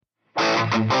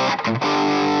Hi,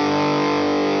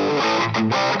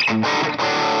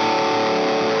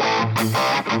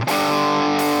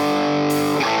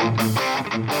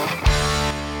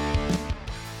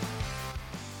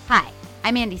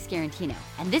 I'm Andy Scarantino,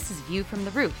 and this is View from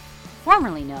the Roof,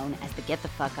 formerly known as the Get the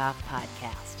Fuck Off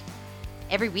podcast.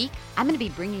 Every week, I'm going to be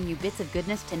bringing you bits of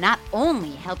goodness to not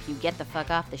only help you get the fuck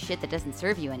off the shit that doesn't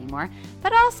serve you anymore,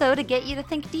 but also to get you to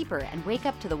think deeper and wake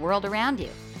up to the world around you.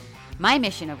 My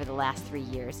mission over the last 3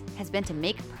 years has been to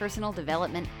make personal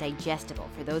development digestible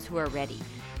for those who are ready,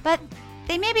 but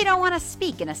they maybe don't want to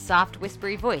speak in a soft,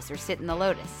 whispery voice or sit in the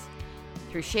lotus.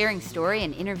 Through sharing story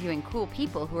and interviewing cool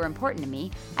people who are important to me,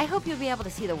 I hope you'll be able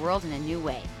to see the world in a new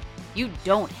way. You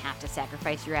don't have to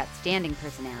sacrifice your outstanding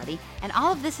personality, and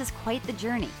all of this is quite the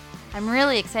journey. I'm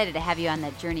really excited to have you on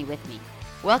that journey with me.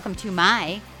 Welcome to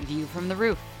my View from the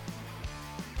Roof.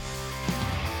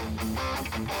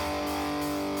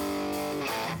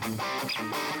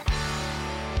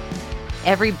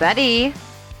 Everybody,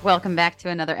 welcome back to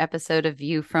another episode of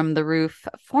View from the Roof,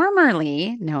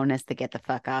 formerly known as the Get the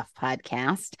Fuck Off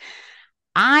podcast.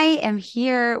 I am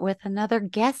here with another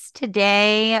guest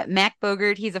today, Mac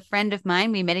Bogert. He's a friend of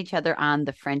mine. We met each other on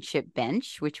the Friendship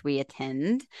Bench, which we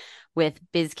attend with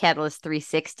Biz Catalyst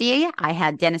 360. I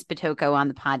had Dennis Bitoco on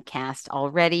the podcast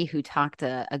already, who talked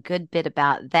a good bit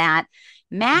about that.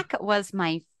 Mac was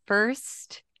my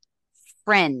first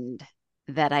friend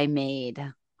that I made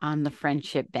on the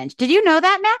Friendship Bench. Did you know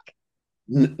that, Mac?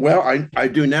 Well, I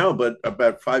do now, but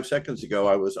about 5 seconds ago,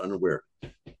 I was unaware.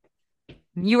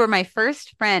 You were my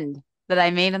first friend that I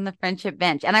made on the Friendship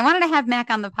Bench. And I wanted to have Mac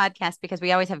on the podcast because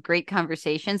we always have great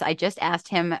conversations. I just asked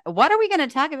him, what are we going to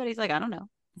talk about? He's like, I don't know.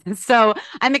 So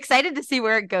I'm excited to see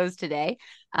where it goes today.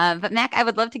 But Mac, I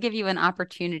would love to give you an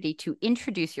opportunity to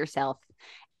introduce yourself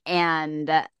and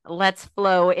let's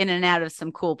flow in and out of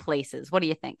some cool places. What do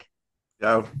you think?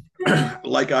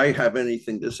 Like I have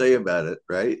anything to say about it,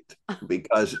 right?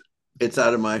 Because it's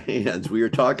out of my hands. We were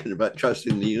talking about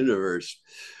trusting the universe.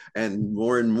 And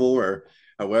more,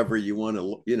 however you want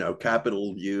to,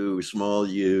 capital U, small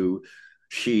u,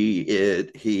 she,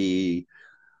 it, he,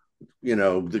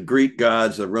 the Greek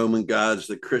gods, the Roman gods,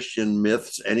 the Christian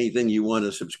myths, anything you want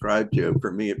to subscribe to.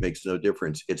 For me, it makes no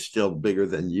difference. It's still bigger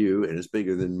than you and it's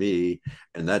bigger than me.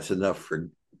 And that's enough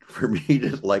for me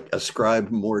to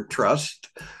ascribe more trust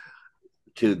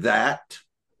to that,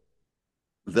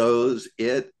 those,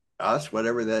 it, us,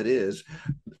 whatever that is.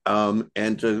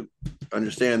 And to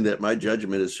understand that my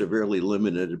judgment is severely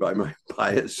limited by my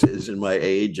biases and my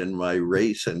age and my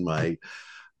race and my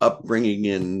upbringing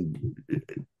and,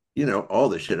 all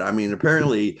the shit. I mean,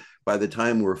 apparently by the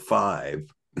time we're 5,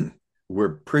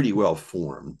 we're pretty well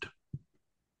formed.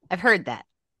 I've heard that.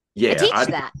 Yeah. I teach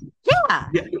that.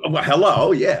 Yeah. Well,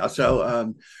 hello. Yeah.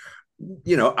 So,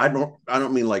 I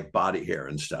don't mean like body hair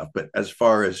and stuff, but as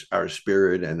far as our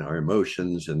spirit and our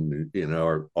emotions and,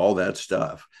 all that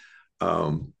stuff.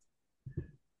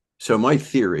 So my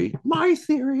theory,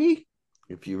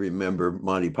 if you remember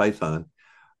Monty Python,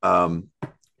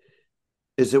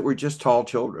 is that we're just tall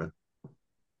children.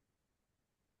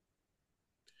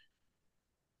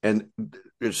 And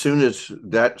as soon as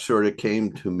that sort of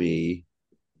came to me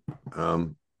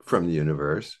from the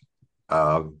universe,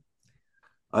 I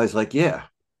was like, yeah,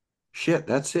 shit,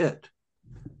 that's it.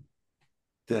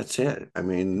 That's it. I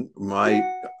mean, I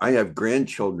have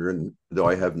grandchildren, though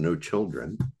I have no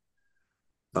children.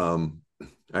 I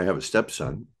have a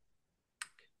stepson.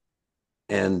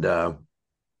 And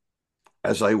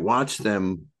as I watch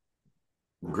them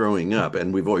growing up,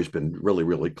 and we've always been really,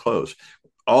 really close,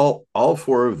 all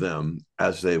 4 of them,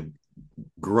 as they've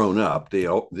grown up, the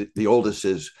oldest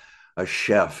is a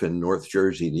chef in North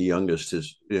Jersey. The youngest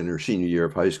is in her senior year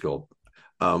of high school.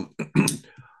 All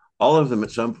of them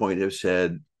at some point have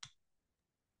said,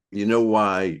 you know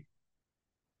why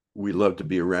we love to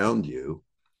be around you?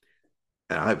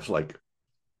 And I was like,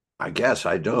 I guess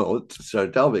I don't. So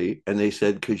tell me. And they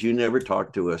said, because you never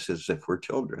talk to us as if we're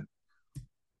children.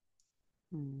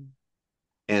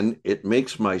 And it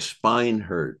makes my spine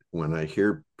hurt when I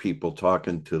hear people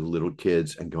talking to little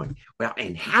kids and going, well,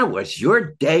 and how was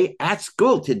your day at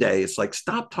school today? It's like,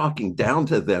 stop talking down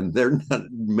to them. They're not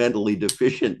mentally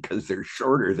deficient because they're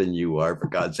shorter than you are, for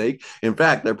God's sake. In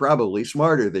fact, they're probably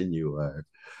smarter than you are.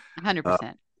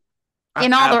 100%.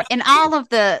 In all of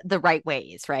the right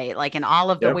ways, right? Like in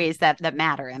all of the ways that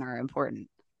matter and are important.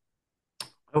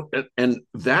 And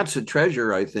that's a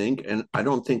treasure, I think. And I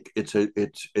don't think it's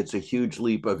a huge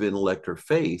leap of intellect or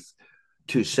faith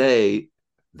to say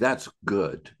that's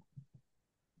good.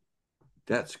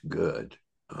 That's good.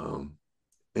 And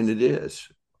it is.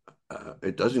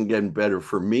 It doesn't get better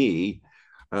for me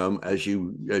As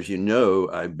you know,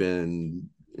 I've been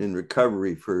in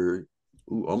recovery for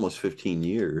almost 15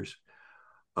 years.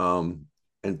 Um,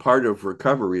 and part of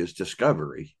recovery is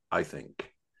discovery, I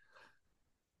think.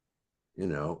 You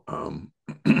know,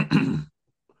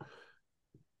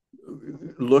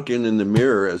 looking in the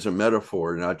mirror as a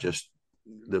metaphor, not just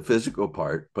the physical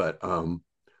part, but going,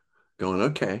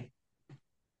 okay,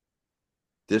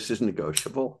 this is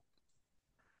negotiable.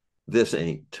 This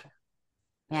ain't,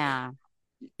 Yeah.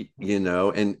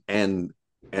 and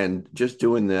just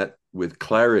doing that with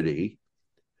clarity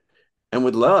and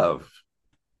with love.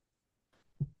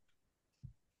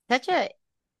 Such a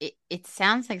it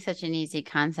sounds like such an easy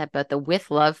concept, but the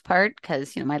with love part,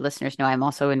 because my listeners know I'm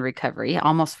also in recovery,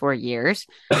 almost 4 years.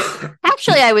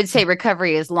 Actually, I would say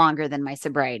recovery is longer than my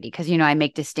sobriety because I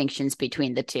make distinctions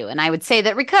between the two. And I would say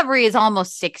that recovery is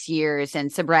almost 6 years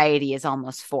and sobriety is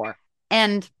almost 4.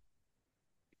 And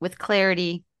with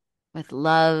clarity, with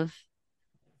love,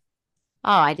 oh,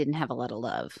 I didn't have a lot of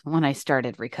love when I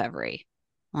started recovery.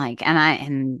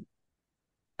 And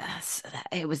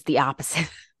it was the opposite,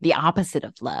 the opposite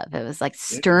of love. It was like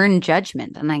stern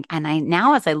judgment. And I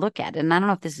now as I look at it, and I don't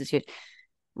know if this is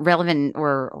relevant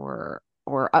or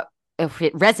if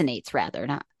it resonates rather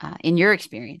not in your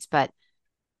experience, but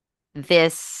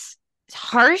this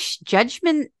harsh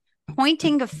judgment,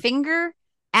 pointing a finger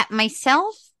at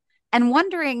myself and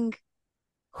wondering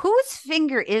whose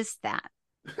finger is that?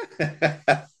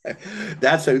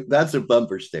 That's a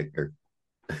bumper sticker.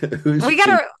 Who's We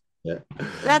gotta. yeah.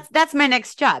 That's my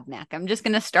next job, Mac. I'm just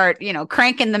gonna start,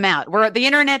 cranking them out. The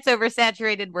internet's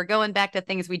oversaturated. We're going back to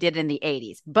things we did in the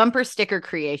 '80s. Bumper sticker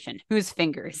creation. Whose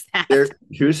finger is that?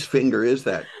 Whose finger is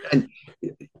that? And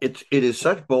it is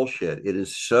such bullshit. It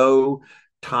is so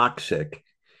toxic.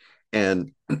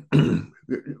 And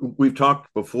we've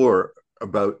talked before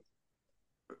about,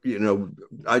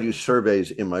 I do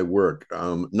surveys in my work,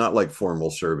 not like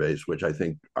formal surveys, which I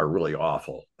think are really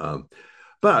awful.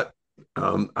 But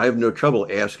I have no trouble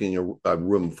asking a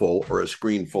room full or a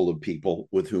screen full of people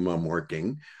with whom I'm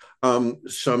working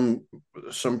some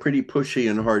pretty pushy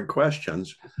and hard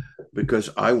questions because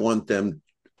I want them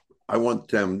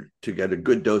to get a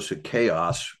good dose of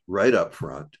chaos right up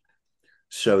front,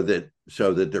 so that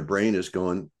their brain is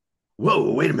going,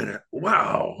 whoa, wait a minute,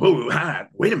 wow, whoa,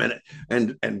 wait a minute,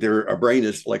 and their brain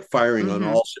is like firing on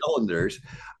Mm-hmm. all cylinders.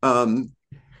 Um,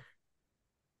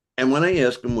 and when I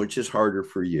ask them which is harder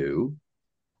for you,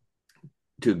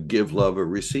 to give love or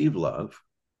receive love,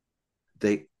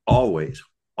 they always,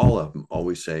 all of them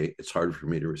always say it's harder for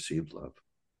me to receive love.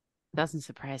 Doesn't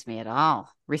surprise me at all.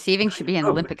 Receiving should be an Oh,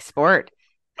 Olympic sport.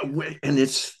 and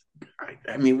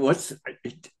I mean,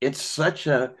 it's such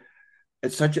a,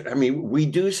 I mean, we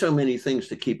do so many things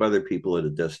to keep other people at a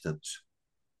distance.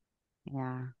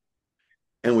 Yeah.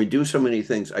 And we do so many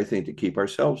things, I think, to keep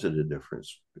ourselves at a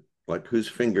difference. Like, whose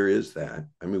finger is that?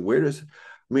 I mean,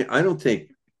 I don't think,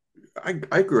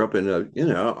 I grew up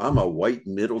I'm a white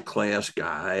middle class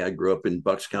guy. I grew up in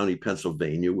Bucks County,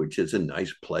 Pennsylvania, which is a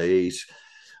nice place.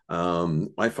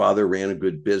 My father ran a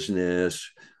good business.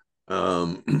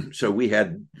 So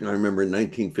I remember in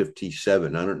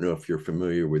 1957, I don't know if you're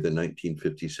familiar with the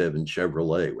 1957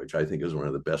 Chevrolet, which I think is one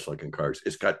of the best looking cars.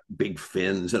 It's got big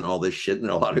fins and all this shit and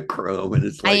a lot of chrome. And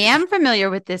it's I like, am familiar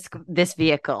with this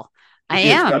vehicle. I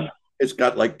it's got, am. it's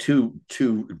got like two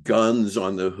guns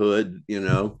on the hood.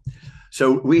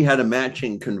 So we had a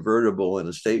matching convertible and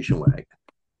a station wagon.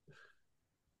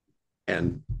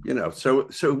 And,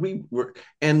 so we were,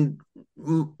 and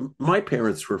my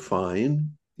parents were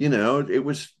fine. It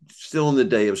was still in the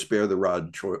day of spare the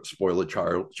rod, spoil the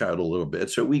child a little bit.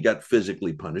 So we got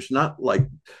physically punished, not like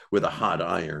with a hot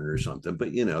iron or something,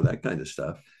 but that kind of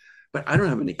stuff. But I don't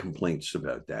have any complaints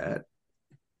about that.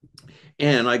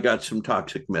 And I got some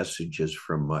toxic messages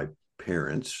from my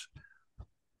parents.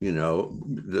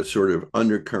 The sort of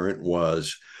undercurrent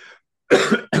was,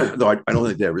 though I don't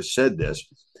think they ever said this,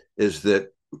 is that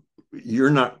you're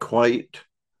not quite,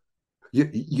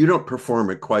 you don't perform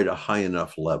at quite a high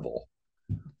enough level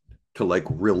to like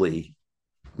really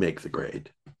make the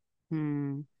grade.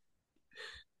 Hmm.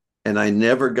 And I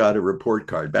never got a report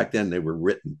card. Back then they were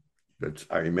written.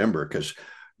 I remember, because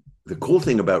the cool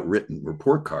thing about written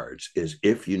report cards is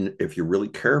if you're really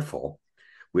careful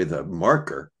with a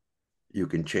marker, you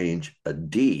can change a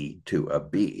D to a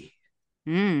B.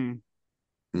 Hmm.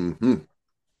 Mm-hmm.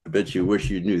 I bet you wish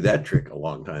you knew that trick a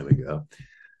long time ago.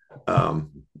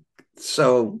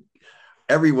 So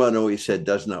everyone always said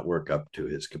does not work up to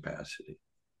his capacity.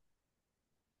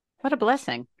 What a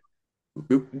blessing.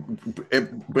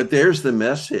 But there's the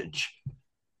message.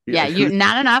 Yeah, you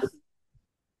not enough.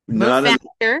 Move Not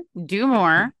faster. Do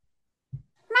more.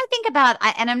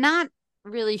 and I'm not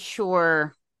really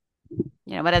sure,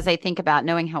 but as I think about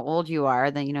knowing how old you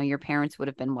are, then, your parents would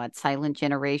have been what, silent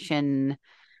generation?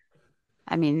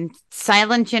 I mean,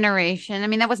 silent generation. I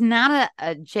mean, that was not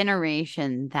a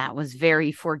generation that was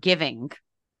very forgiving.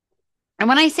 And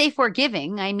when I say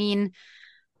forgiving, I mean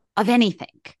of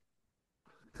anything.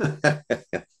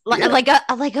 Like Yeah.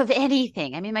 like of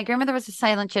anything. I mean, my grandmother was a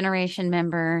silent generation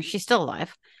member. She's still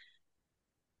alive.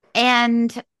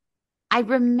 And I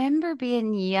remember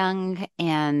being young,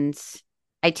 and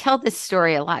I tell this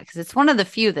story a lot because it's one of the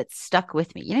few that stuck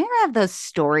with me. You ever have those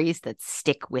stories that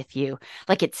stick with you?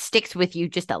 Like it sticks with you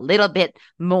just a little bit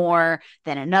more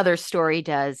than another story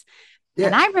does.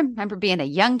 And Yeah. I remember being a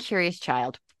young, curious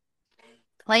child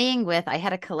playing with, I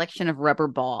had a collection of rubber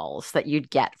balls that you'd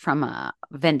get from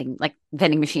vending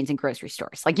machines in grocery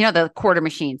stores, like, the quarter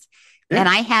machines. And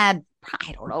Yeah.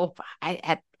 I don't know, I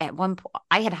had at one point,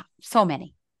 I had so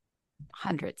many,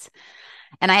 hundreds.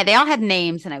 And they all had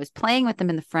names, and I was playing with them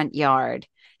in the front yard.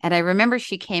 And I remember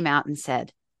she came out and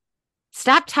said,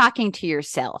 "Stop talking to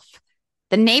yourself.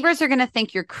 The neighbors are going to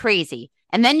think you're crazy.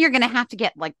 And then you're going to have to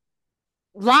get like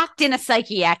locked in a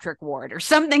psychiatric ward or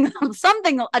something,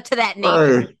 something to that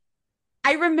nature."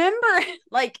 I remember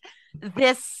like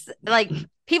this, like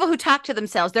people who talk to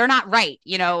themselves, they're not right,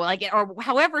 like, or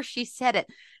however she said it.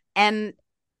 And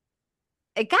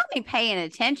it got me paying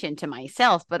attention to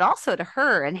myself, but also to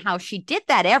her, and how she did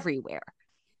that everywhere.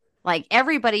 Like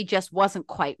everybody just wasn't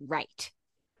quite right.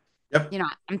 Yep.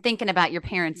 I'm thinking about your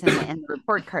parents and the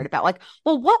report card about like,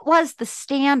 well, what was the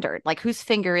standard? Like, whose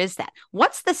finger is that?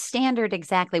 What's the standard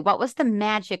exactly? What was the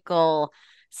magical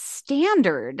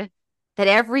standard that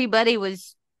everybody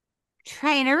was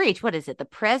trying to reach? What is it? The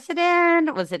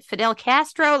president? Was it Fidel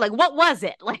Castro? Like, what was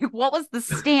it? Like, what was the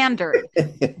standard?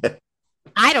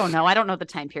 I don't know. I don't know the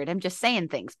time period. I'm just saying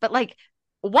things. But like,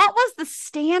 what was the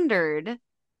standard?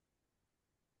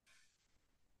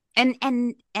 And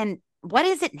what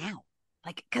is it now?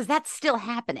 Like, because that's still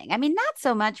happening. I mean, not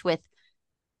so much with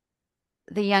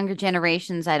the younger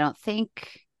generations, I don't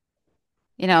think.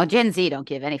 Gen Z don't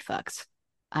give any fucks.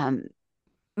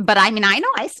 But I mean, I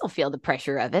know I still feel the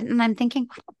pressure of it, and I'm thinking,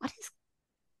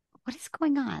 what is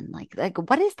going on? Like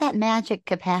what is that magic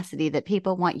capacity that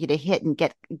people want you to hit and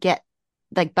get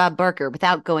like Bob Barker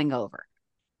without going over?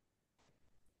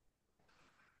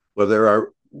 Well,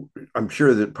 I'm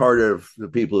sure that part of the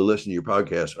people who listen to your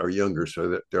podcast are younger, so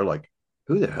that they're like,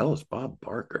 who the hell is Bob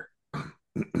Barker?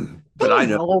 But I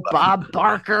know Bob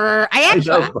Barker. I I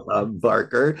actually, know Bob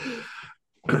Barker.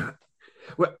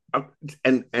 Well,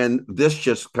 and this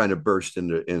just kind of burst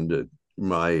into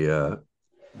my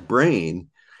brain,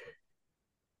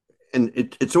 and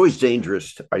it's always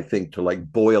dangerous, I think, to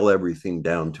like boil everything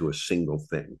down to a single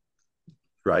thing,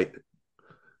 right?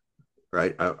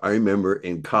 Right. I remember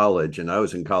in college, and I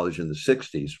was in college in the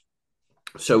 '60s,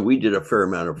 so we did a fair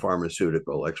amount of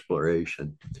pharmaceutical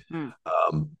exploration. hmm.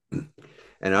 Um,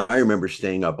 and I remember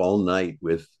staying up all night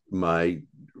with my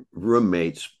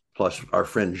roommates plus our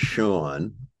friend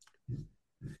Sean,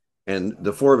 and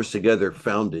the four of us together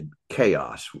founded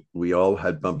Chaos. We all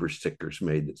had bumper stickers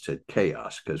made that said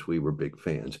Chaos because we were big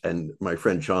fans. And my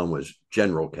friend Sean was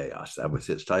General Chaos. That was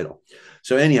his title.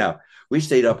 So anyhow, we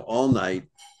stayed up all night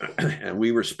and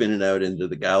we were spinning out into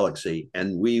the galaxy,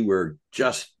 and we were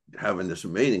just having this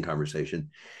amazing conversation.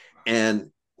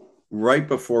 And right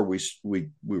before we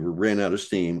ran out of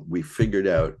steam, we figured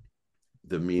out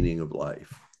the meaning of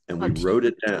life, and Oh, we wrote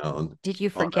it down. did you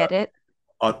forget it?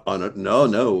 On a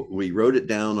no, we wrote it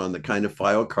down on the kind of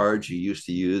file cards you used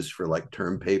to use for like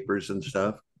term papers and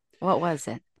stuff, What was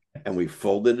it? and we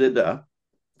folded it up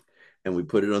and we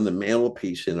put it on the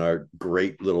mantelpiece in our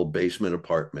great little basement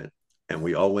apartment, and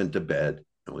we all went to bed,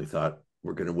 and we thought,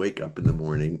 we're going to wake up in the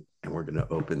morning and we're going to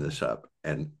open this up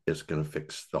and it's going to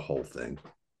fix the whole thing.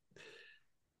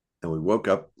 And we woke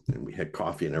up and we had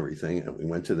coffee and everything, and we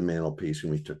went to the mantelpiece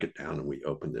and we took it down and we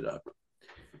opened it up,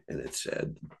 and it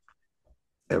said,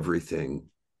 everything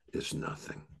is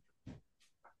nothing.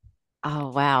 Oh,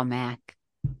 wow, Mac.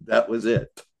 That was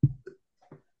it.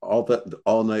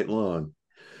 All night long.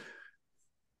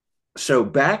 So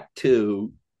back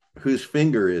to whose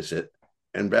finger is it?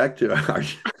 And back to our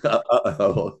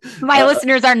My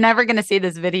listeners are never going to see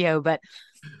this video, but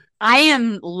I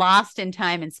am lost in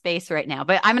time and space right now.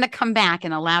 But I'm going to come back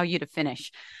and allow you to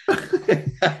finish.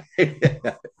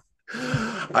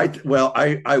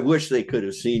 I wish they could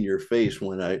have seen your face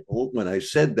when I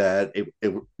said that.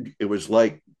 It was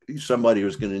like somebody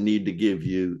was going to need to give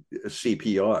you a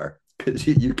CPR because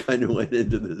you kind of went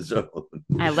into the zone.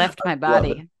 I left my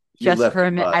body just for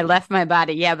a minute. I left my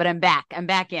body. Yeah, but I'm back. I'm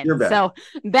back in. You're back. So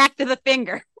back to the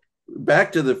finger.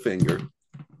 Back to the Finger.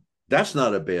 That's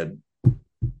not a bad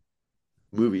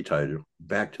movie title.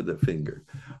 Back to the Finger.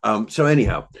 So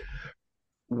anyhow,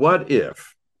 what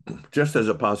if, just as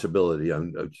a possibility,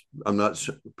 I'm not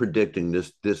predicting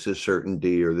this is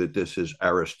certainty or that this is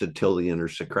Aristotelian or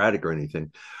Socratic or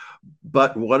anything,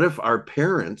 but what if our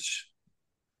parents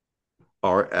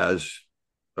are as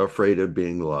afraid of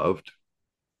being loved,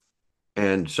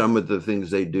 and some of the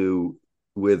things they do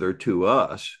with or to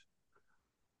us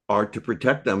are to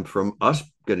protect them from us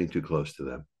getting too close to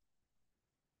them?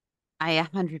 I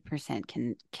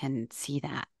 100% can see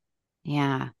that.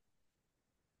 Yeah.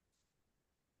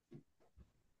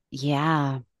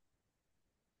 Yeah.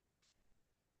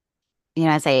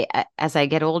 As I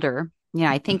get older,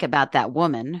 I think about that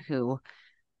woman who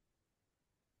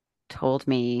told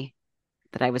me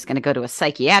that I was going to go to a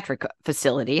psychiatric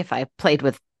facility if I played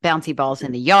with bouncy balls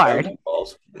in the yard.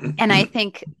 Balls. And I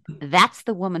think that's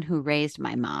the woman who raised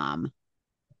my mom.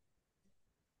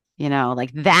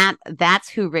 Like that's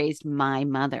who raised my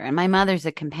mother. And my mother's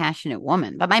a compassionate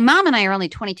woman. But my mom and I are only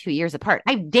 22 years apart.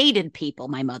 I've dated people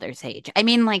my mother's age. I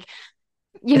mean, like,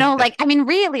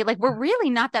 really, like we're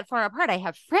really not that far apart. I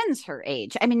have friends her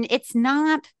age. I mean, it's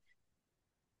not.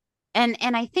 And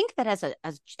I think that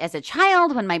as a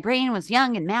child, when my brain was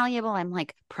young and malleable, I'm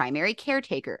like primary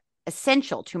caretaker,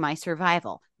 essential to my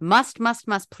survival. Must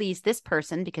please this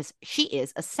person because she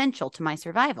is essential to my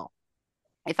survival.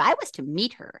 If I was to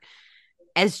meet her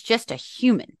as just a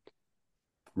human,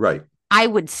 Right. I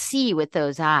would see with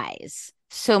those eyes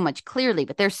so much clearly.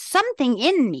 But there's something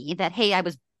in me that, hey, I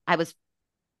was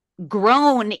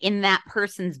grown in that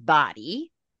person's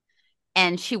body,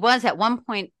 and she was at one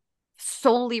point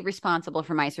solely responsible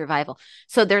for my survival.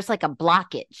 So there's like a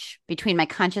blockage between my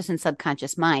conscious and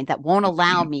subconscious mind that won't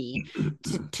allow me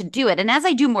to do it. And as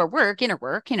I do more work, inner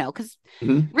work, because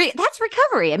Mm-hmm. that's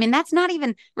recovery. I mean, that's not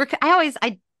even,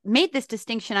 I made this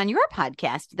distinction on your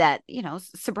podcast that,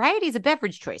 sobriety is a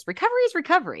beverage choice. Recovery is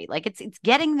recovery. Like it's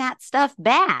getting that stuff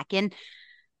back. And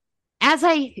as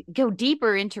I go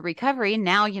deeper into recovery, and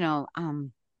now,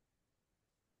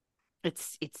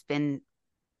 it's been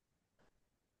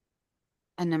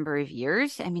a number of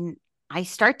years. I mean, I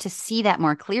start to see that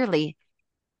more clearly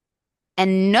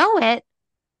and know it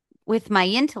with my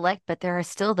intellect, but there are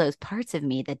still those parts of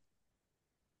me that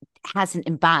hasn't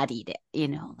embodied it,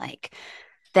 like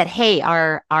that, hey,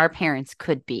 our parents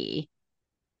could be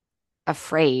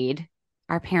afraid.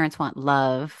 Our parents want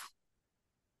love.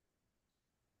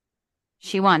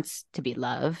 She wants to be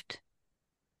loved.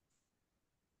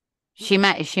 She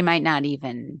might not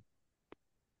even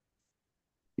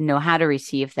know how to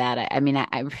receive that. I mean,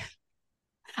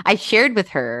 I shared with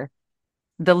her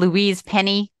the Louise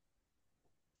Penny,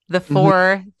 the Mm-hmm.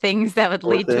 4 things that would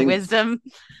Poor lead to things. wisdom.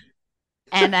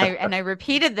 And I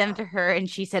repeated them to her, and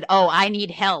she said, "Oh, I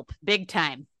need help big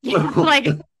time." Like,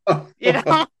 you know,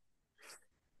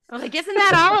 I'm like, isn't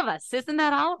that all of us? Isn't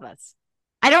that all of us?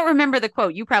 I don't remember the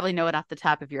quote. You probably know it off the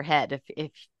top of your head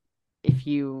if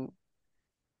you,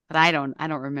 but I don't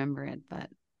remember it, but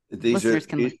these are listeners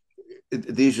can look.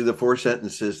 these are the 4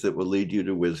 sentences that will lead you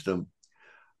to wisdom.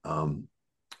 Um,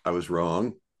 I was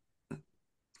wrong.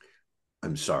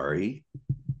 I'm sorry.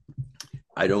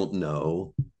 I don't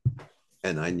know,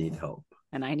 and I need help.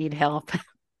 And I need help.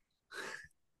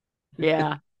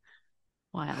 Yeah.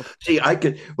 Wild. See, I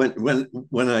could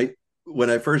when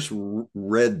I first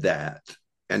read that,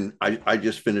 and I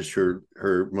just finished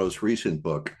her most recent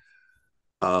book,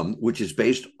 which is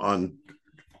based on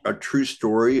a true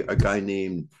story. A guy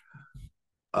named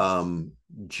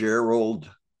Gerald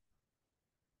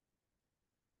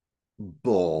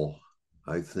Bull,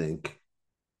 I think.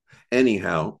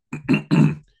 Anyhow,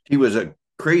 he was a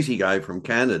crazy guy from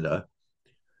Canada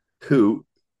who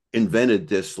invented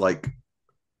this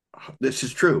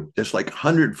is true, this like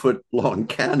 100-foot long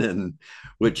cannon,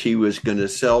 which he was going to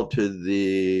sell to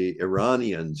the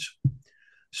Iranians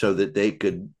so that they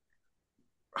could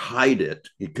hide it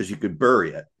because you could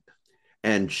bury it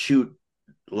and shoot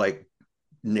like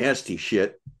nasty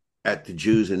shit at the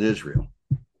Jews in Israel.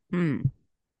 Hmm.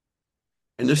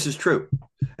 And this is true.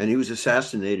 And he was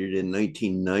assassinated in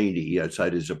 1990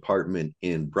 outside his apartment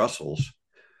in Brussels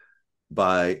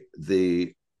by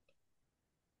the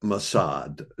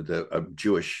Mossad, the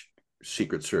Jewish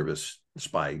Secret Service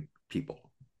spy people.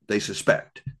 They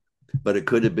suspect, but it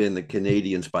could have been the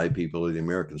Canadian spy people or the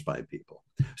American spy people.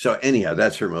 So anyhow,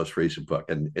 that's her most recent book,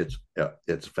 and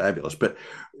it's fabulous. But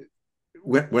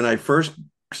when I first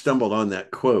stumbled on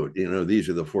that quote, these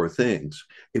are the 4 things,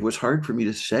 it was hard for me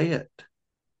to say it.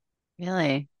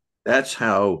 Really? That's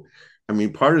how. I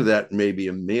mean, part of that may be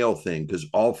a male thing because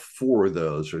all four of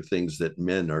those are things that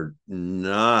men are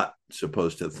not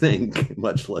supposed to think,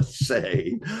 much less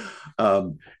say.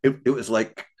 It was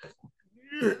like,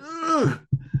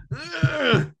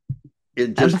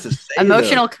 it just to say those.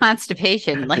 Emotional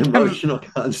constipation. Like, Emotional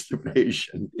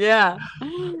constipation. yeah.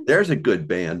 There's a good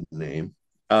band name.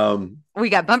 We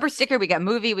got bumper sticker, we got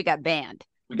movie, we got band.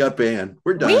 We got band.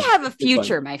 We're done. We have a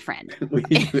future, my friend, we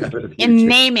do have a future. in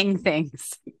naming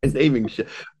things. And naming shit.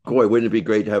 Boy, wouldn't it be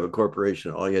great to have a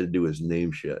corporation? All you had to do is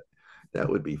name shit. That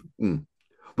would be.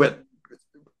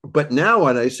 But now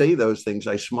when I say those things,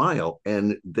 I smile,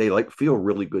 and they like feel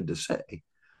really good to say.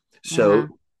 So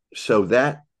so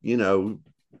that,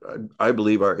 I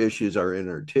believe our issues are in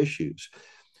our tissues.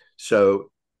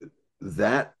 So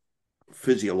that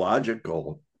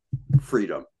physiological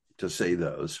freedom to say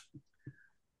those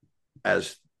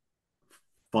as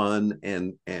fun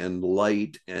and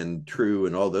light and true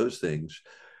and all those things,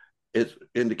 it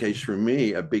indicates for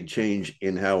me a big change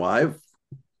in how I've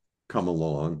come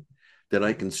along, that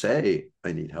I can say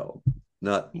I need help,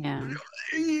 not I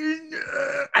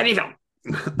need help.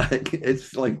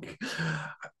 It's like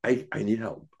I need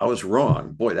help. I was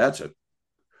wrong. Boy, that's a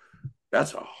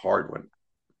hard one.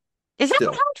 Is that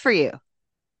hard for you?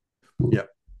 Yeah.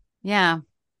 Yeah.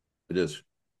 It is.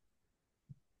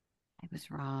 I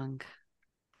was wrong.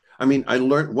 I mean, I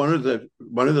learned one of the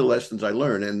lessons I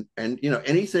learned, and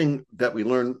anything that we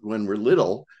learn when we're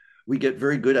little, we get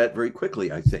very good at very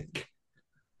quickly, I think.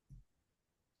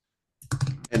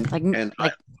 And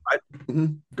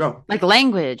go. Like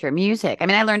language or music. I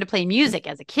mean, I learned to play music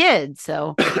as a kid,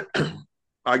 so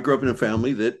I grew up in a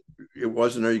family that it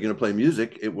wasn't, are you going to play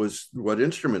music? It was, what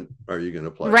instrument are you going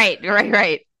to play? Right.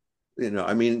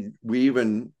 I mean,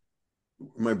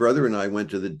 my brother and I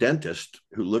went to the dentist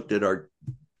who looked at our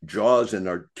jaws and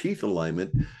our teeth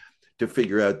alignment to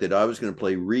figure out that I was going to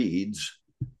play reeds,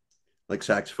 like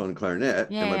saxophone and clarinet,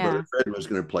 and my brother Fred was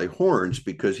going to play horns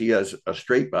because he has a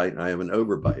straight bite and I have an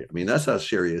overbite. I mean, that's how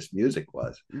serious music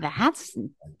was. That's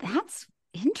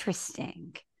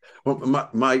interesting. Well,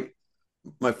 my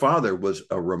father was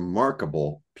a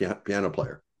remarkable piano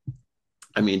player.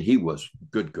 I mean, he was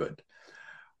good.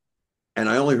 And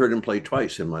I only heard him play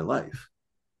twice in my life,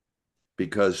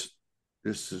 because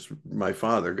this is my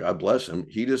father, God bless him.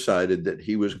 He decided that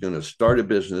he was going to start a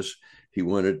business. He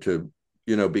wanted to,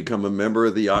 become a member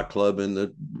of the yacht club and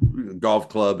the golf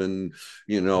club and,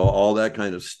 all that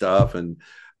kind of stuff. And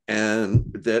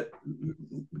that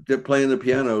playing the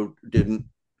piano didn't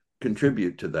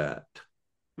contribute to that.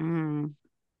 Mm.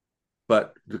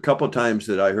 But the couple of times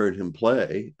that I heard him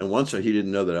play, and once he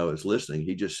didn't know that I was listening,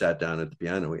 he just sat down at the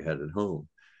piano he had at home.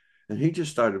 And he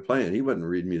just started playing. He wasn't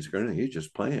reading music or anything. He was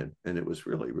just playing. And it was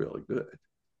really, really good.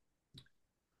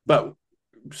 But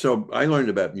so I learned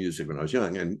about music when I was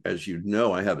young. And as you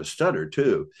know, I have a stutter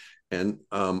too. And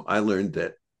I learned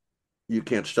that you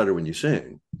can't stutter when you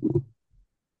sing.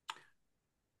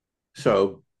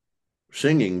 So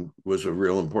singing was a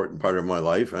real important part of my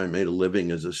life. I made a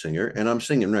living as a singer, and I'm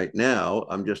singing right now.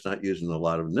 I'm just not using a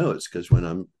lot of notes, because when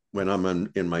I'm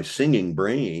in my singing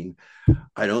brain,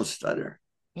 I don't stutter.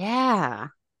 Yeah.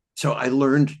 So I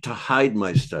learned to hide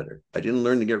my stutter. I didn't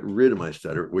learn to get rid of my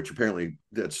stutter, which apparently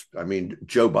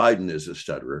Joe Biden is a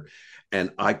stutterer,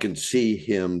 and I can see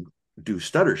him do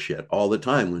stutter shit all the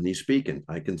time when he's speaking.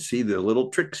 I can see the little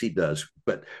tricks he does,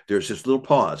 but there's this little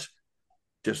pause,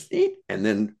 just eat, and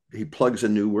then he plugs a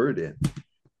new word in.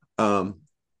 And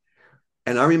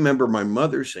I remember my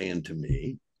mother saying to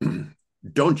me,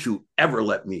 "Don't you ever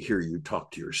let me hear you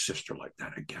talk to your sister like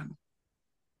that again."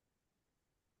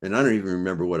 And I don't even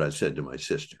remember what I said to my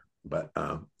sister, but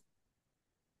well,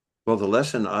 the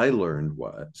lesson I learned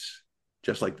was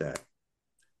just like that.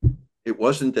 It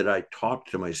wasn't that I talked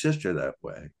to my sister that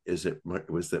way. It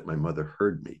was that my mother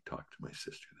heard me talk to my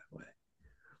sister that way.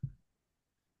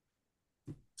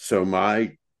 So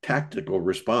my tactical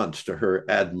response to her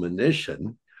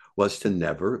admonition was to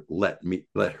never let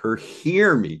her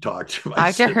hear me talk to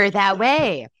my sister. To her that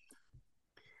way.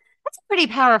 That's a pretty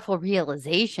powerful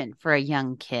realization for a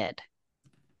young kid.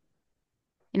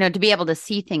 To be able to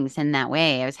see things in that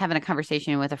way. I was having a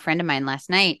conversation with a friend of mine last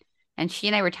night, and she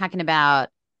and I were talking about,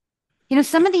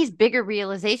 some of these bigger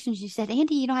realizations. She said,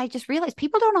 "Andy, I just realized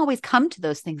people don't always come to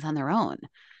those things on their own."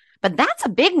 But that's a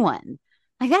big one.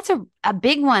 Like, that's a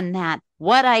big one, that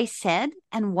what I said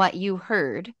and what you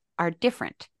heard are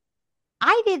different.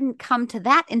 I didn't come to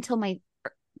that until my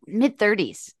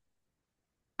mid-30s.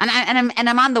 And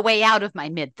I'm on the way out of my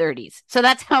mid-30s. So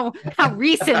that's how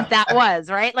recent that was,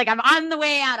 right? Like, I'm on the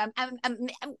way out. I'm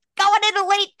going into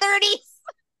late 30s.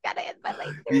 Gotta hit my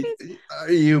late 30s.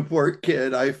 You poor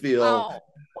kid. I feel Oh.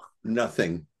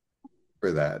 nothing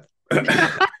for that.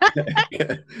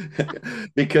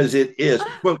 Because it is.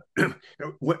 Well,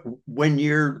 when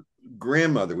your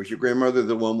grandmother was your grandmother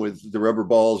the one with the rubber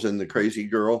balls and the crazy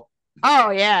girl? Oh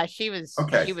yeah, she was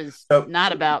Okay. she was So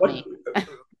not about what me.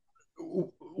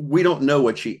 we don't know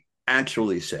what she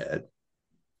actually said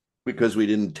because we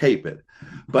didn't tape it.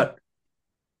 But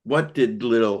what did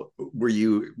little were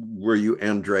you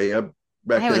Andrea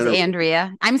back I was then or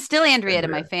Andrea. I'm still Andrea to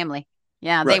my Andrea? family.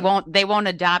 Yeah, Right. they won't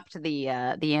adopt the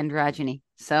androgyny.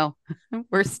 So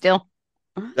we're still.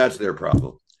 That's their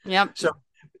problem. Yep. So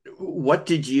what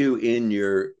did you in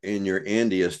your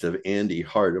Andiest of Andy,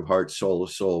 heart of heart, soul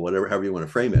of soul, whatever, however you want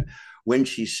to frame it, when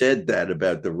she said that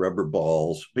about the rubber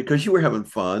balls, because you were having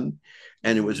fun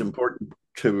and it was Mhm. important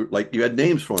to, like, you had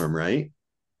names for them, right?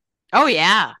 Oh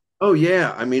yeah. Oh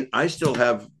yeah. I mean, I still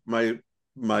have my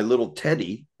little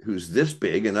Teddy who's this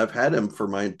big, and I've had him for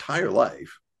my entire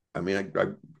life. I mean, I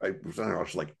was, I don't know, I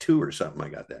was like two or something. I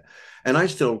got that, and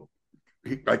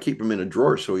I keep him in a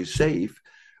drawer so he's safe.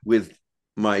 With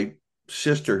my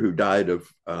sister who died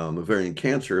of ovarian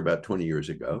cancer about 20 years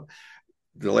ago,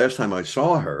 the last time I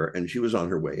saw her, and she was on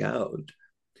her way out,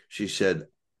 she said,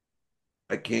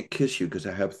 "I can't kiss you because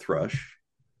I have thrush,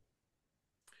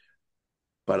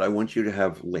 but I want you to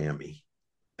have Lammy."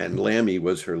 And Lammy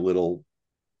was her little,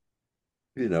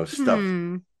 stuffed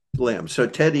Hmm. lamb. So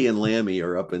Teddy and Lammy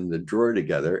are up in the drawer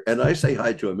together, and I say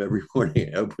hi to them every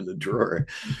morning. I open the drawer,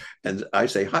 and I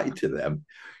say hi to them,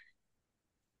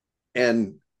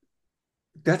 and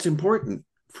that's important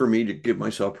for me to give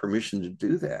myself permission to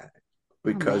do that,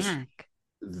 Oh because Mac.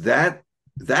 that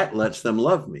that lets them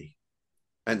love me.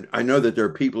 And I know that there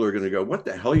are people who are going to go, "What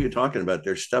the hell are you talking about?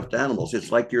 They're stuffed animals."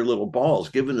 It's like your little balls.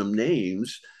 Giving them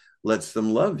names lets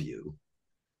them love you.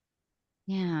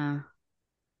 Yeah.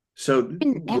 So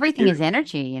And everything is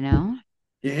energy,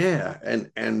 yeah,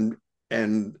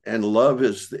 and love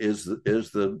is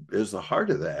the heart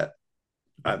of that.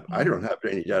 I don't have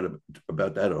any doubt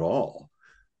about that at all.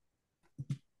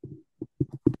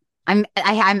 I'm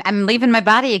leaving my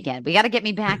body again. We got to get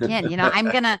me back in.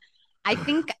 I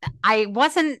think I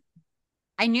wasn't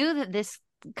I knew that this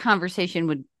conversation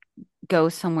would go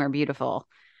somewhere beautiful.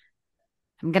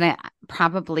 I'm gonna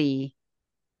probably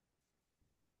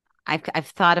I've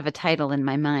thought of a title in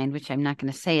my mind, which I'm not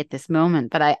gonna say at this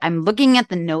moment, but I'm looking at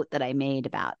the note that I made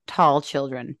about tall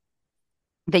children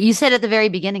that you said at the very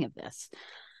beginning of this,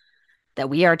 that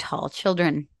we are tall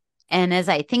children. And as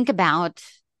I think about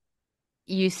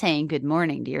you saying good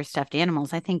morning to your stuffed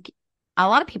animals, I think a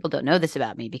lot of people don't know this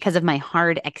about me because of my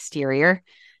hard exterior.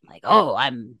 Like, oh,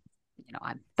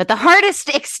 but the hardest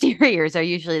exteriors are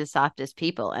usually the softest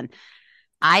people. And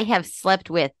I have slept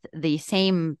with the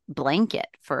same blanket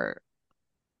for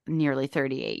nearly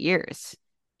 38 years.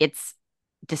 It's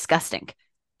disgusting.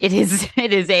 It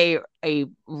is a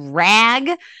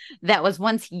rag that was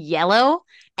once yellow,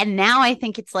 and now I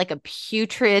think it's like a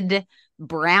putrid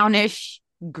brownish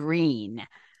green.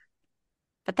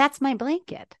 But that's my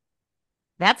blanket.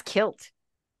 That's Kilt.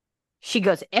 She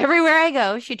goes everywhere I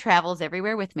go. She travels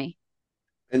everywhere with me.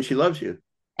 And she loves you.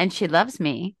 And she loves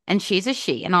me, and she's a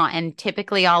she. And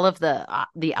typically all of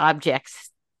the objects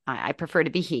I prefer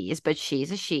to be he's, but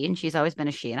she's a she, and she's always been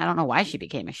a she. And I don't know why she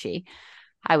became a she.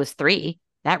 I was 3.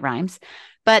 That rhymes.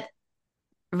 But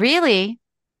really,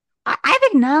 I've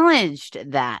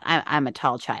acknowledged that I'm a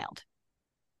tall child.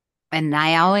 And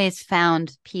I always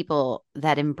found people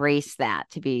that embrace that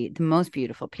to be the most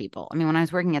beautiful people. I mean, when I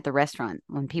was working at the restaurant,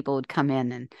 when people would come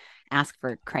in and ask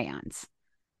for crayons,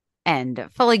 and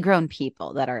fully grown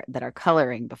people that are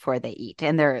coloring before they eat,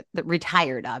 and they're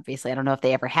retired, obviously. I don't know if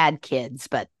they ever had kids,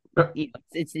 but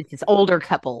it's older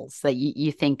couples that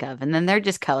you think of, and then they're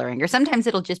just coloring, or sometimes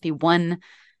it'll just be one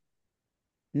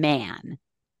man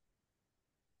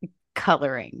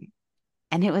coloring.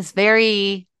 And it's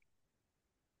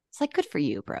like, good for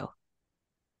you, bro.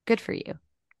 Good for you.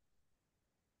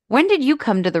 When did you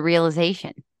come to the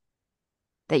realization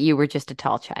that you were just a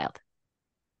tall child?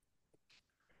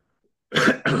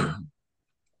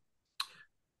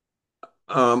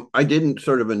 I didn't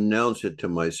sort of announce it to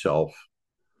myself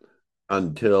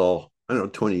until, I don't know,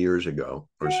 20 years ago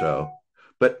or so.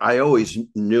 But I always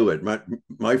knew it.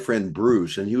 My friend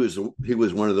Bruce, and he was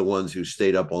one of the ones who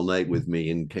stayed up all night with me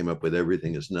and came up with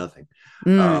everything is nothing.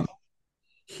 Mm,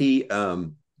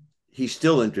 Um, he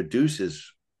still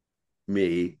introduces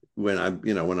me when I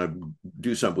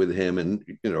do something with him, and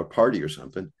a party or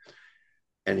something,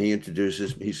 and he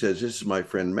says, "This is my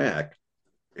friend Mac.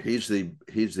 He's the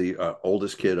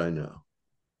oldest kid I know."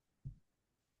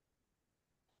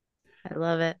 I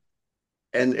love it.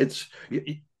 and it's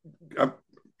I'm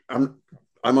I'm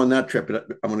I'm on that trip, and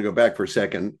I'm going to go back for a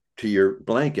second to your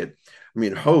blanket. I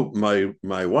mean, Hope, my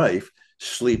wife,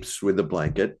 sleeps with the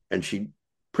blanket, and she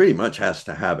pretty much has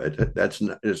to have it. That's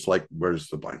not, it's like, where's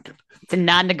the blanket? It's a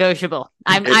non-negotiable.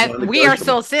 It's We are non-negotiable.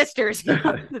 soul sisters.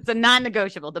 It's a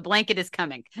non-negotiable. The blanket is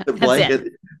coming. The That's it.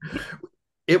 blanket.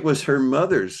 It was her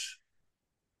mother's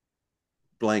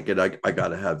blanket. I got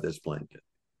to have this blanket.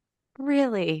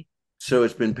 Really? So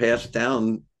it's been passed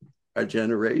down a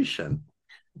generation.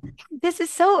 This is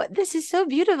so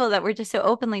beautiful that we're just so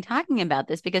openly talking about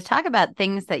this, because talk about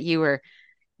things that you were,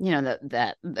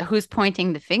 that who's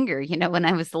pointing the finger. When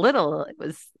I was little, it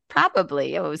was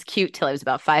probably, it was cute till I was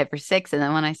about 5 or 6. And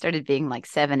then when I started being like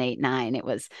 7, 8, 9, it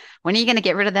was, when are you going to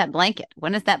get rid of that blanket?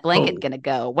 When is that blanket Oh, going to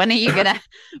go? When are you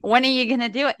going to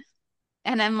do it?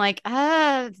 And I'm like,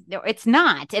 no, it's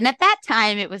not. And at that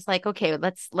time, it was like, okay,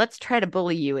 let's try to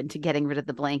bully you into getting rid of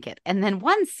the blanket. And then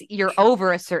once you're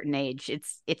over a certain age,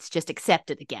 it's just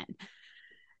accepted again.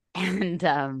 And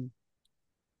that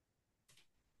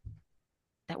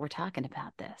we're talking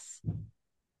about this.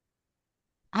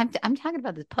 I'm talking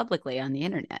about this publicly on the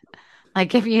internet.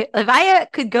 Like, if I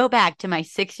could go back to my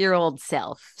 6-year-old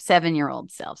self,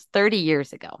 7-year-old self, 30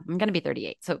 years ago, I'm going to be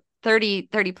 38. So 30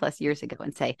 plus years ago,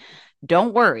 and say,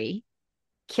 don't worry,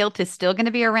 Kilt is still going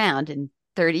to be around in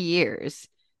 30 years,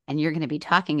 and you're going to be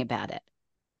talking about it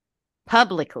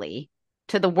publicly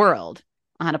to the world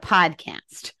on a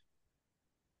podcast.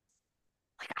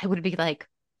 Like, I would be like,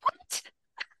 what?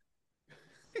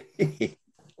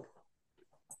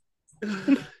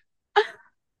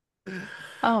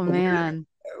 Oh man.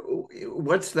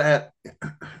 what's that?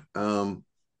 Um,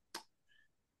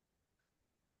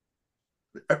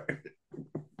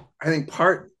 I think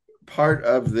part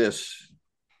of this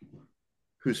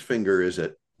whose finger is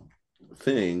it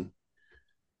thing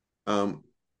um,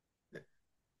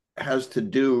 has to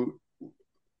do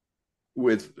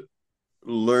with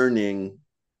learning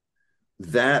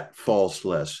that false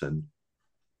lesson,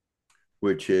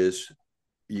 which is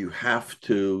you have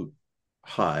to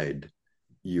hide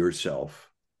yourself.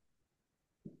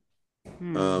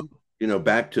 Um, Hmm.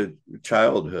 back to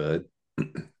childhood.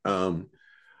 Um,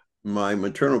 my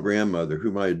maternal grandmother,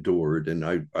 whom I adored, and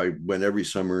I went every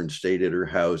summer and stayed at her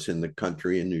house in the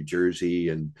country in New Jersey,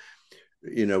 and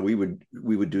we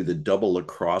would do the double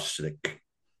acrostic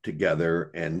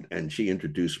together, and she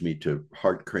introduced me to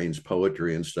Hart Crane's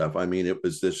poetry and stuff. I mean, it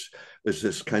was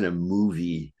this kind of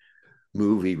movie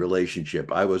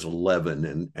relationship. I was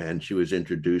 11, and she was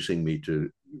introducing me to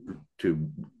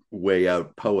weigh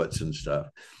out poets and stuff.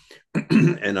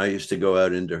 And I used to go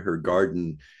out into her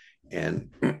garden, and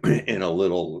in a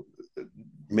little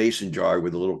mason jar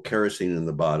with a little kerosene in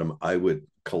the bottom, I would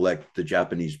collect the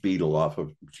Japanese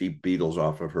cheap beetles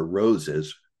off of her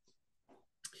roses.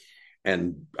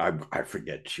 And I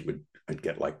forget, I'd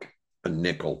get like a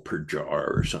nickel per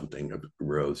jar or something of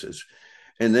roses.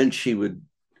 And then she would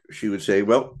say,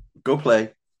 well, go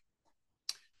play.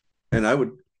 And I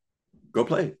would go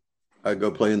play. I'd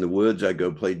go play in the woods. I'd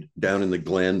go play down in the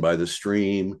glen by the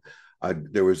stream.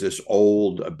 There was this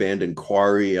old abandoned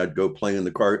quarry. I'd go play in the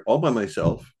quarry all by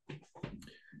myself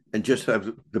and just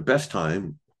have the best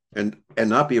time, and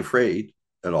not be afraid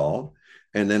at all.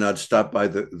 And then I'd stop by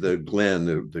the glen,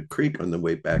 the creek on the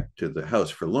way back to the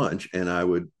house for lunch, and I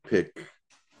would pick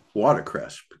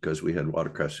watercress because we had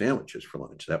watercress sandwiches for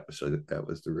lunch. That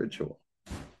was the ritual.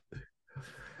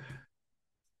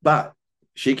 But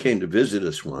she came to visit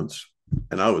us once,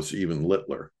 and I was even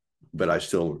littler, but I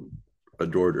still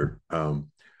adored her.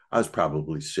 I was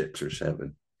probably 6 or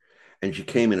 7, and she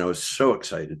came, and I was so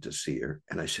excited to see her.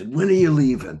 And I said, "When are you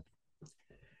leaving?"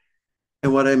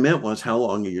 And what I meant was, "How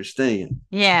long are you staying?"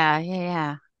 Yeah, yeah,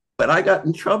 yeah. But I got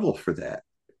in trouble for that.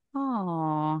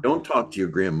 Oh, Don't talk to your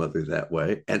grandmother that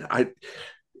way. And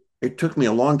it took me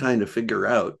a long time to figure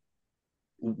out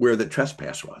where the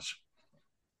trespass was,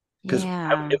 because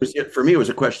yeah. it was for me, it was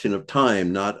a question of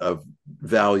time, not of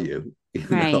value.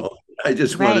 Right, I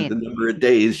just wanted right. the number of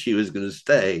days she was going to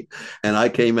stay, and I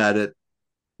came at it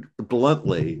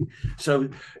bluntly. So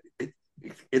it,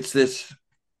 it's this,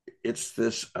 it's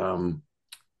this,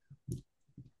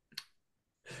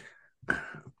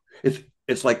 it's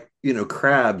it's like,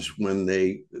 crabs when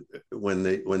they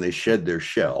shed their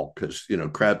shell, because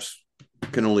crabs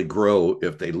can only grow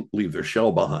if they leave their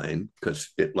shell behind,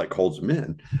 because it like holds them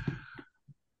in.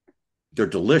 They're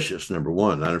delicious. Number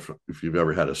one, I don't know if you've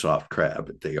ever had a soft crab,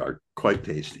 but they are quite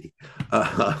tasty.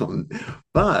 Um,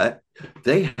 but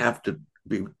they have to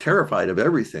be terrified of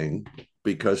everything,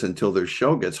 because until their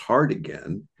shell gets hard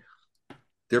again,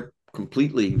 they're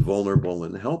completely vulnerable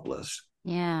and helpless.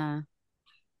 Yeah.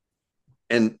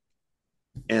 and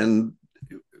and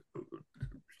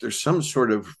there's some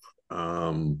sort of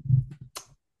um,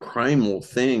 primal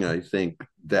thing, I think,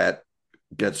 that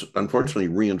gets unfortunately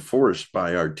reinforced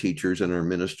by our teachers and our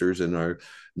ministers and our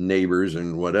neighbors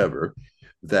and whatever,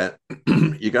 that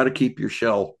you got to keep your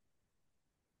shell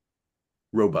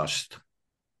robust.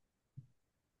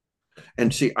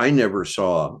 And see, I never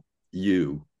saw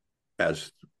you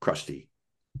as crusty.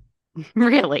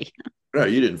 Really? No,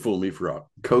 you didn't fool me for a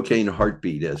cocaine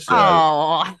heartbeat, as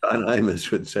Oh, Don Imus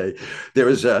would say. There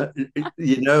was a,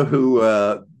 you know who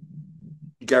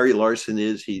Gary Larson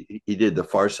is? He did the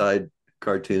Far Side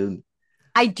cartoon.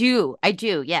 I do. I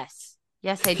do. Yes.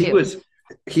 Yes, I He do. was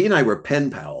he and I were pen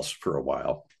pals for a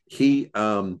while. He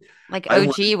Like I OG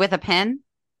wanted with a pen?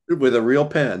 with a real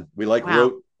pen. We like Wow.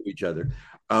 wrote to each other.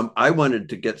 I wanted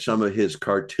to get some of his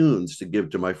cartoons to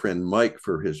give to my friend Mike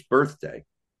for his birthday.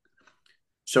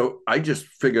 So I just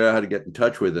figured out how to get in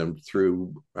touch with him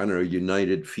through, I don't know,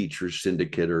 United Features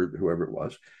Syndicate or whoever it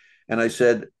was. And I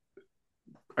said,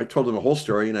 I told him a whole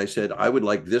story, and I said, I would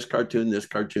like this cartoon, and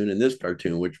this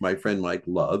cartoon, which my friend Mike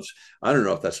loves. I don't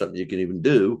know if that's something you can even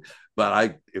do,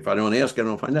 but if I don't ask, I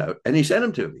don't find out. And he sent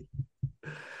them to me.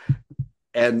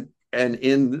 And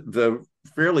in the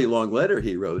fairly long letter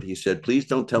he wrote, he said, please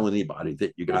don't tell anybody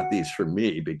that you got these from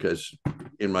me, because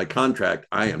in my contract,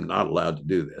 I am not allowed to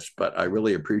do this, but I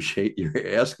really appreciate your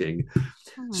asking.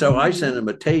 So I sent him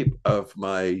a tape of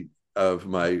my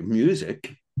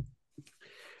music,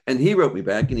 and he wrote me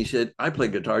back and he said, I play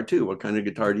guitar too. What kind of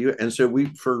guitar do you? And so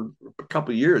for a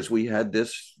couple of years, we had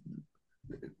this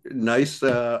nice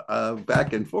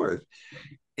back and forth.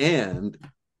 And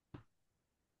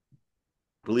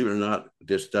believe it or not,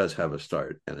 this does have a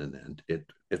start and an end.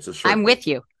 It's a circle. I'm with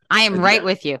you. I am right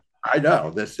with you. I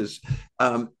know. This is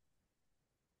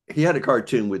he had a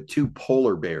cartoon with two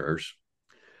polar bears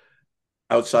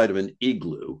outside of an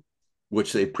igloo,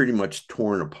 which they pretty much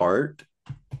torn apart.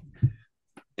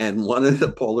 And one of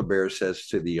the polar bears says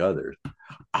to the other,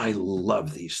 I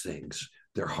love these things.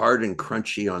 They're hard and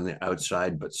crunchy on the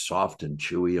outside, but soft and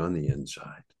chewy on the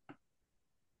inside.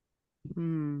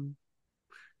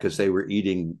 Because they were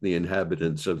eating the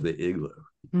inhabitants of the igloo.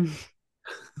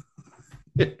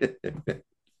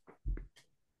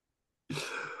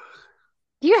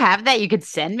 Do you have that you could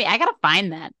send me? I gotta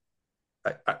find that.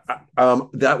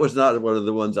 That was not one of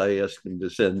the ones I asked him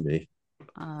to send me,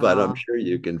 but I'm sure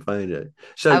you can find it.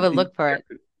 So I would look for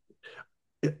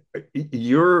it.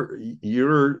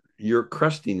 Your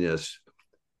crustiness.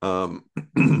 My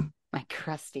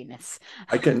crustiness.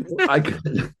 I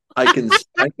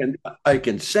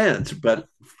can sense, but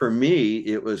for me,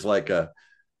 it was like a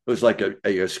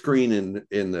screen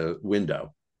in the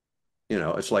window. You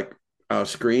know, it's like a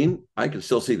screen. I can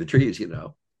still see the trees. You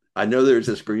know, I know there's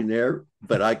a screen there,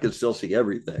 but I can still see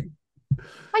everything.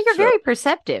 Well, you're very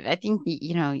perceptive. I think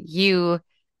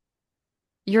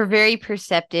you're very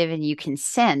perceptive and you can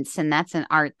sense, and that's an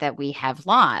art that we have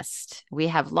lost. We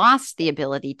have lost the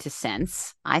ability to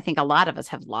sense. I think a lot of us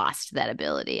have lost that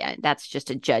ability. That's just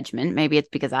a judgment. Maybe it's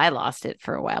because I lost it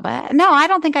for a while, but no, I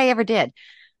don't think I ever did.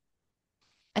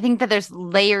 I think that there's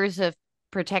layers of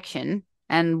protection.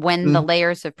 And when the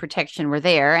layers of protection were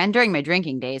there, and during my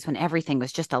drinking days, when everything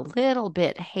was just a little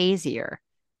bit hazier,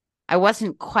 I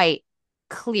wasn't quite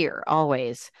clear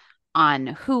always on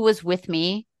who was with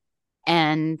me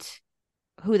and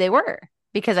who they were,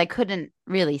 because I couldn't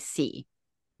really see.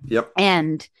 Yep.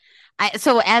 And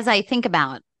so as I think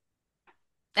about,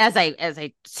 as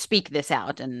I speak this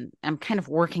out, and I'm kind of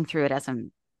working through it as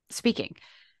I'm speaking,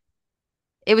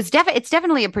 it's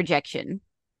definitely a projection.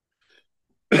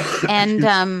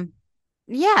 And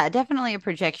yeah, definitely a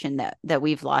projection that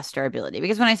we've lost our ability.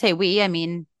 Because when I say we, I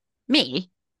mean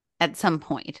me at some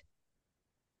point,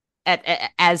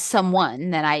 as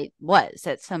someone that I was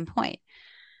at some point.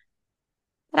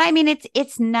 But I mean,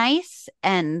 it's nice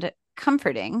and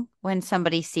comforting when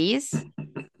somebody sees.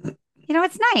 You know,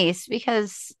 it's nice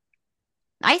because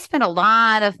I spent a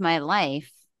lot of my life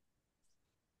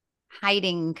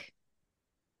hiding.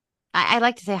 I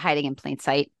like to say hiding in plain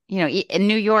sight. You know, in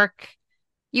New York,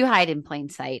 you hide in plain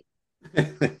sight.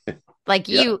 Like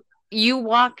Yeah. you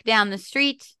walk down the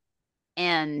street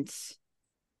and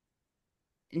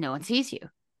no one sees you.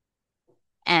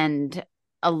 And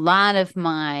a lot of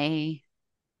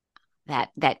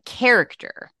that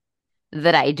character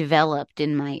that I developed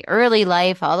in my early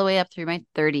life, all the way up through my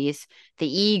 30s, the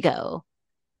ego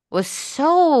was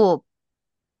so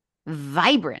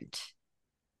vibrant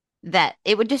that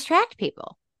it would distract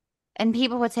people. And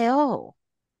people would say, "Oh,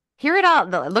 hear it all.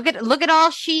 Look at all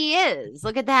she is.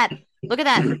 Look at that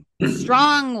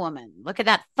strong woman. Look at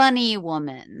that funny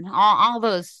woman. All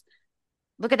those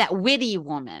look at that witty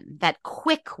woman, that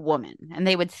quick woman. And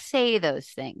they would say those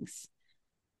things.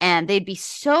 And they'd be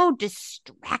so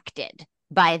distracted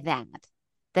by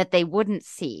that they wouldn't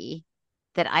see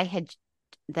that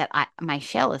my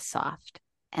shell is soft.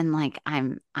 And like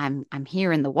I'm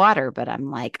here in the water, but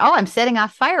I'm like, oh, I'm setting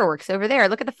off fireworks over there.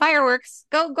 Look at the fireworks.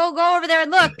 Go over there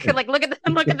and look. Like, look at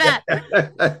them, look at that.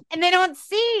 And they don't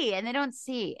see.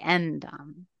 And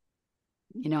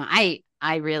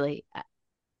I really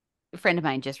a friend of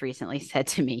mine just recently said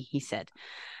to me, he said,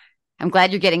 I'm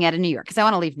glad you're getting out of New York because I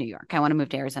want to leave New York. I want to move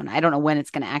to Arizona. I don't know when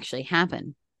it's going to actually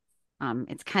happen.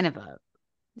 It's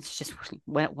just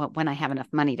when I have enough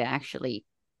money to actually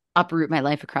uproot my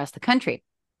life across the country.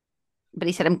 But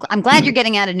he said, I'm glad you're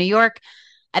getting out of New York.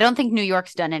 I don't think New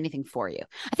York's done anything for you.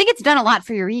 I think it's done a lot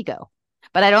for your ego,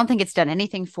 but I don't think it's done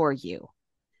anything for you.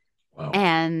 Wow.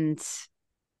 And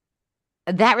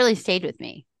that really stayed with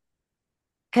me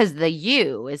because the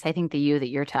you is, I think, the you that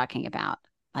you're talking about.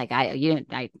 Like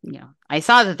I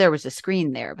saw that there was a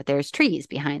screen there, but there's trees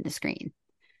behind the screen.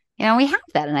 We have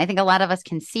that. And I think a lot of us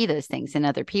can see those things in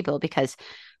other people because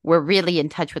we're really in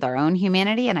touch with our own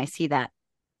humanity. And I see that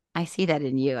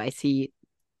in you. I see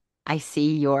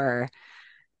your,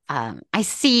 I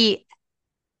see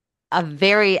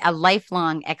a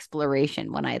lifelong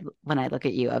exploration when I look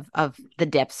at you of the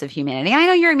depths of humanity. I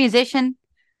know you're a musician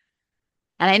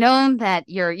and I know that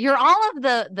you're all of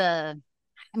the,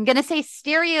 I'm going to say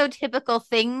stereotypical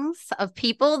things of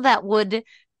people that would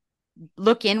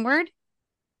look inward.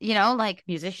 Like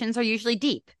musicians are usually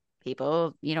deep.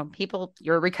 People,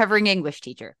 you're a recovering English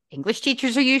teacher. English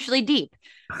teachers are usually deep.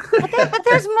 But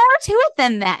there's more to it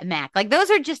than that, Mac. Like those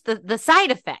are just the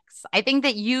side effects. I think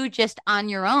that you just on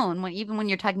your own, even when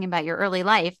you're talking about your early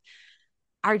life,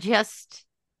 are just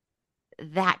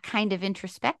that kind of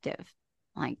introspective.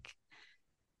 Like,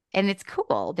 and it's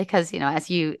cool because,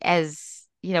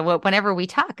 whenever we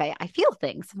talk, I feel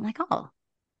things. I'm like, oh,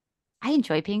 I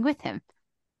enjoy being with him.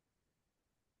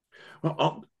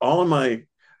 Well, all of my,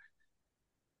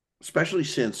 especially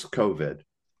since COVID,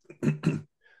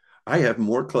 I have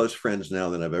more close friends now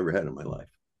than I've ever had in my life.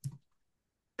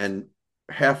 And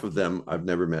half of them I've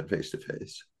never met face to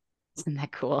face. Isn't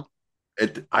that cool?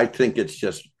 I think it's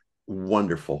just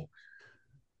wonderful.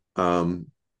 And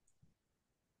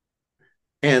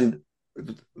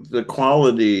the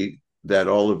quality that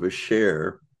all of us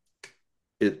share,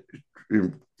 it's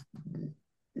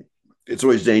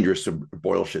always dangerous to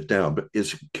boil shit down, but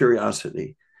it's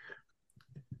curiosity.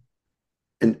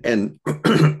 And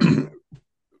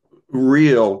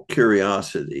real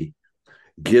curiosity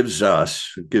gives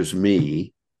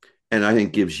me, and I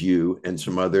think gives you and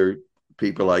some other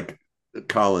people like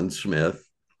Colin Smith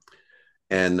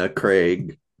and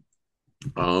Craig,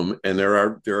 and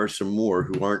there are some more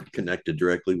who aren't connected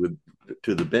directly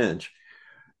to the bench.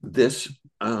 This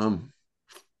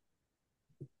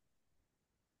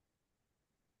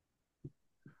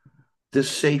this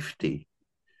safety.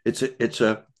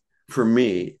 For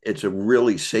me, it's a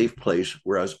really safe place,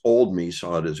 whereas old me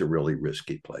saw it as a really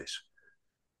risky place.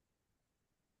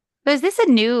 So is this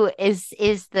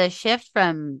is the shift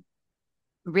from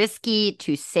risky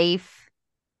to safe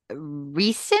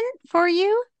recent for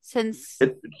you since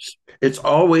it's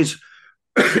always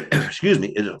excuse me,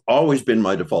 it has always been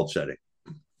my default setting.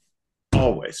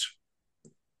 Always.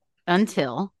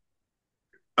 Until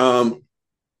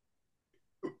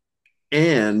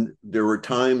and there were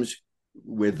times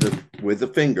with the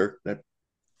finger, that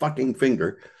fucking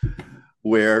finger,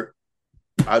 where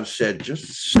I've said,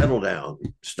 just settle down.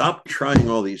 Stop trying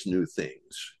all these new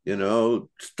things.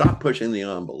 Stop pushing the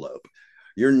envelope.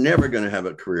 You're never going to have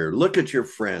a career. Look at your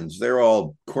friends. They're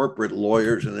all corporate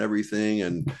lawyers and everything,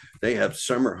 and they have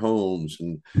summer homes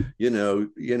and,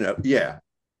 yeah.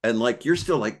 And like, you're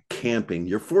still like camping.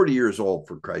 You're 40 years old,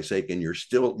 for Christ's sake, and you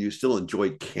still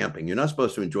enjoy camping. You're not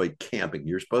supposed to enjoy camping.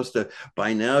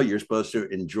 By now, you're supposed to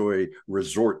enjoy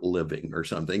resort living or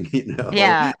something,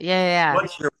 Yeah.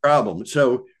 What's your problem?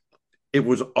 So it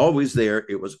was always there.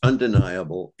 It was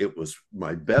undeniable. It was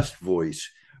my best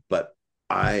voice, but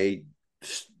I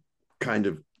kind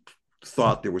of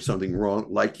thought there was something wrong,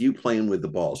 like you playing with the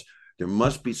balls. There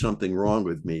must be something wrong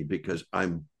with me because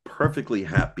I'm perfectly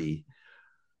happy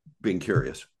being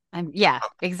curious.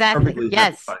 Exactly.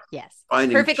 Yes.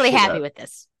 Perfectly happy with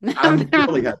this. I'm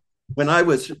really happy. When I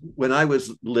was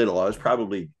little, I was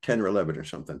probably 10 or 11 or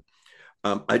something.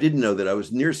 I didn't know that I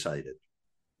was nearsighted.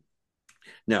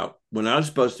 Now, when I was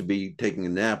supposed to be taking a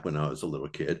nap when I was a little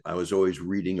kid, I was always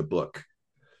reading a book.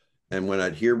 And when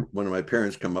I'd hear one of my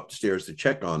parents come upstairs to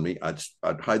check on me, I'd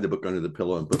hide the book under the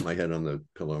pillow and put my head on the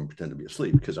pillow and pretend to be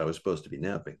asleep because I was supposed to be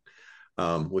napping.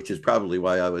 which is probably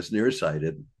why I was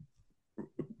nearsighted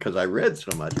because I read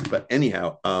so much. But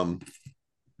anyhow,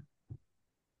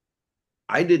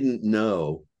 I didn't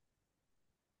know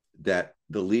that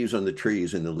the leaves on the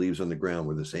trees and the leaves on the ground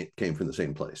were the same, came from the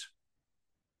same place.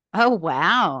 Oh,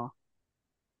 wow.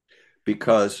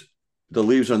 Because the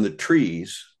leaves on the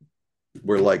trees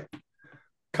were like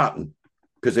cotton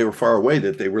because they were far away,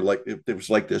 that they were like, it was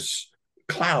like this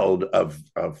cloud of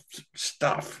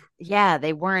stuff. Yeah,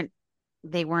 they weren't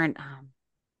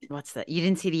what's that? You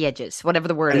didn't see the edges, whatever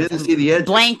the word I is. didn't I'm see the edges.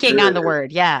 blanking on the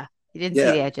word. Yeah. You didn't see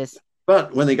Yeah. the edges.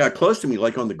 But when they got close to me,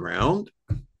 like on the ground,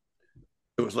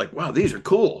 it was like, wow, these are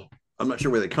cool. I'm not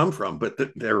sure where they come from, but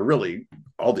they're really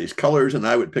all these colors. And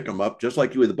I would pick them up just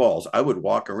like you with the balls. I would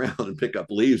walk around and pick up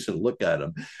leaves and look at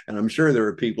them. And I'm sure there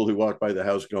were people who walked by the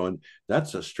house going,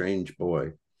 that's a strange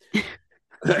boy.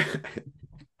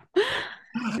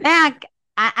 Mac,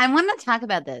 I want to talk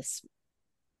about this.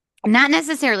 Not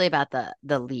necessarily about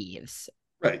the leaves,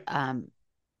 Right.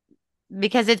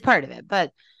 because it's part of it,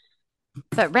 but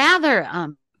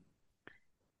rather,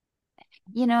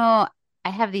 you know, I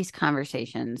have these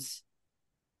conversations,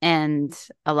 and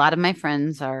a lot of my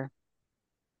friends are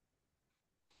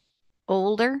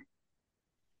older,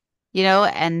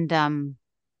 and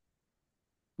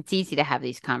it's easy to have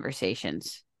these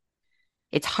conversations.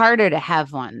 It's harder to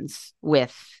have ones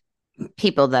with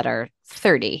people that are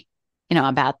 30,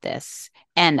 about this.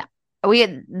 And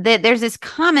there's this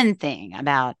common thing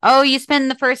about, oh, you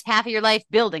spend the first half of your life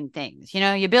building things.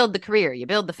 You build the career, you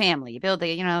build the family, you build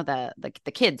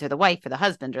the kids or the wife or the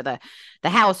husband or the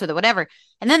house or the whatever.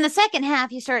 And then the second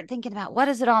half, you start thinking about, what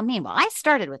does it all mean? Well, I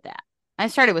started with that. I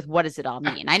started with, what does it all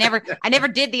mean? I never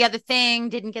did the other thing,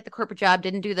 didn't get the corporate job,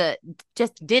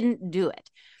 just didn't do it.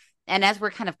 And as we're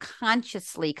kind of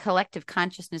collective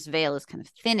consciousness veil is kind of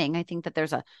thinning, I think that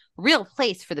there's a real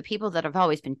place for the people that have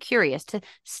always been curious to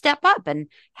step up and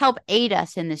help aid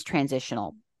us in this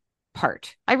transitional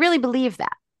part. I really believe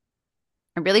that.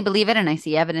 I really believe it, and I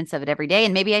see evidence of it every day.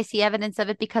 And maybe I see evidence of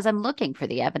it because I'm looking for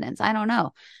the evidence. I don't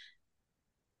know.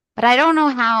 But I don't know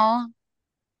how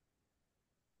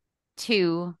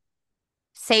to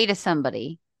say to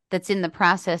somebody that's in the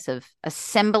process of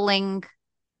assembling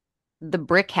the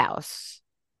brick house,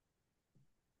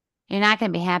 you're not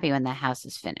going to be happy when that house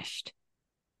is finished.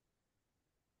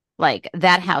 Like,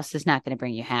 that house is not going to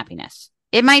bring you happiness.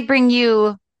 It might bring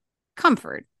you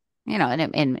comfort, and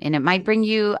it might bring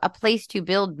you a place to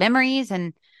build memories,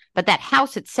 but that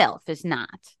house itself is not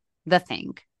the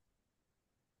thing.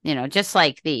 Just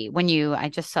like I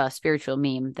just saw a spiritual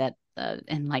meme that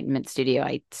Enlightenment Studio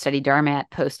I studied Dharma at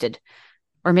posted,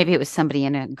 or maybe it was somebody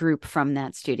in a group from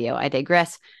that studio. I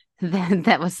digress.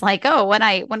 That was like, oh, when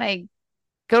I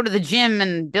go to the gym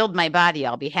and build my body,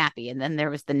 I'll be happy. And then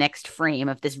there was the next frame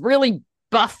of this really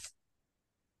buff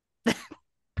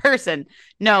person.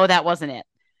 No, that wasn't it.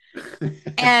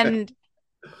 And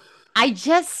I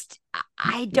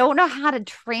don't know how to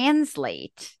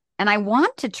translate. And I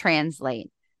want to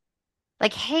translate.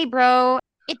 Like, hey, bro,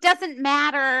 it doesn't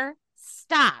matter.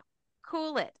 Stop.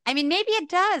 Cool it. I mean, maybe it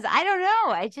does. I don't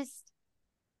know.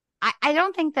 I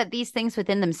don't think that these things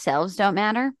within themselves don't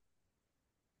matter.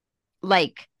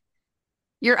 Like,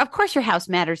 of course your house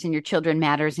matters, and your children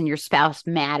matters, and your spouse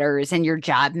matters, and your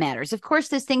job matters. Of course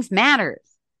those things matter.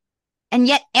 And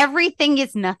yet everything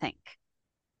is nothing.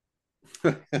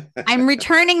 I'm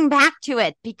returning back to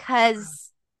it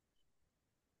because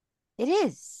it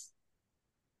is.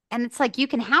 And it's like, you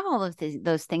can have all of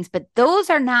those things, but those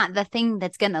are not the thing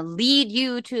that's going to lead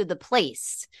you to the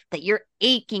place that you're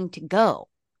aching to go.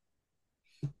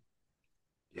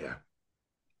 Yeah.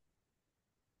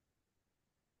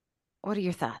 What are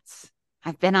your thoughts?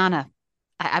 I've been on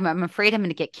I'm afraid I'm going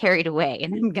to get carried away,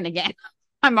 and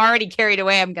I'm already carried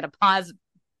away. I'm going to pause,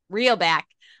 reel back,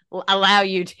 allow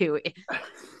you to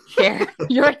share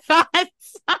your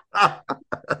thoughts.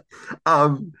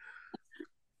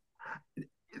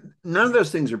 None of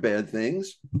those things are bad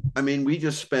things. I mean, we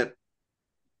just spent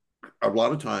a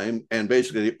lot of time and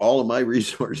basically all of my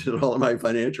resources, all of my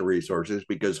financial resources,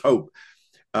 because Hope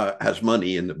has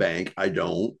money in the bank. I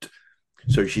don't.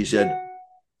 So she said,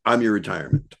 I'm your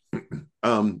retirement.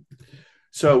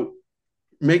 So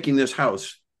making this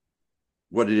house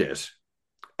what it is,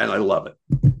 and I love it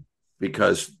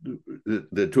because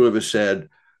the two of us said,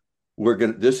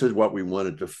 this is what we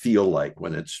wanted to feel like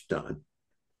when it's done.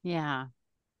 Yeah.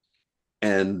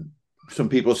 And some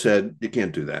people said, you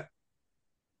can't do that.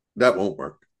 That won't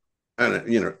work.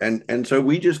 And so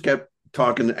we just kept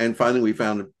talking, and finally we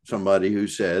found somebody who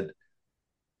said,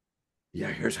 yeah,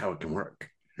 here's how it can work.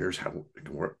 Here's how it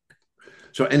can work.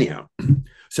 So anyhow,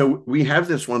 so we have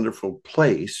this wonderful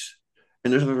place,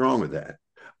 And there's nothing wrong with that.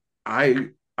 I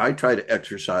I try to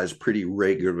exercise pretty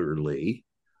regularly.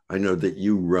 I know that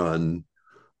you run.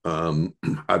 Um,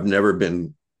 I've never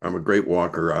been. I'm a great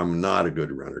walker. I'm not a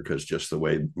good runner because just the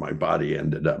way my body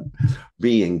ended up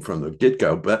being from the get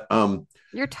go. But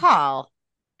You're tall.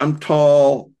 I'm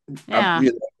tall. Yeah.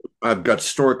 I've got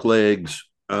stork legs.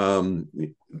 You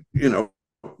know,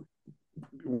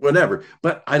 whatever.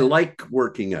 But I like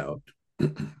working out.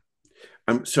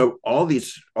 So all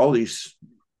these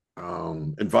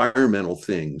environmental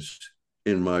things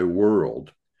in my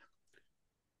world.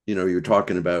 You're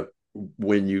talking about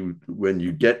when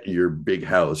you get your big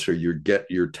house or you get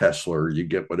your Tesla or you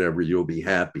get whatever, you'll be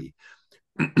happy.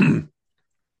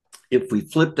 If we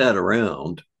flip that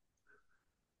around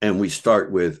and we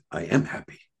start with I am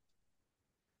happy,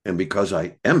 and because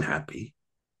I am happy,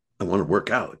 I want to work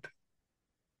out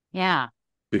Yeah.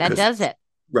 That because does it.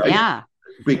 right Yeah.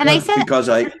 And I because said, because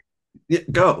I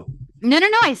go. no, no,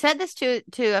 no. I said this to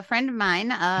a friend of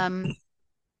mine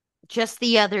just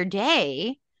the other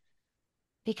day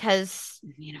because,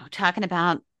 talking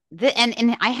about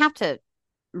and I have to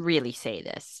really say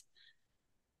this.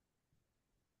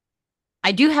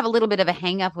 I do have a little bit of a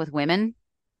hang up with women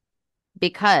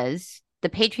because the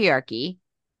patriarchy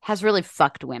has really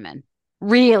fucked women,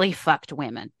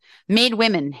 made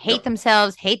women hate Yep.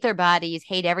 themselves, hate their bodies,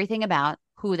 hate everything about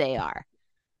who they are.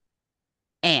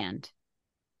 And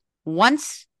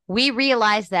once we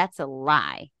realize that's a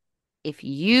lie, if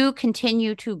you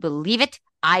continue to believe it,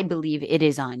 I believe it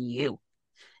is on you.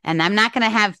 And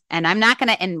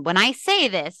and when I say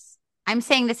this, I'm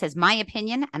saying this as my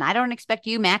opinion, and I don't expect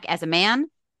you, Mac, as a man,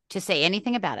 to say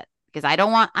anything about it because I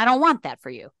don't want that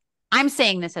for you. I'm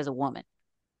saying this as a woman,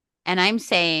 and I'm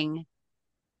saying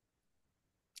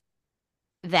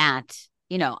that,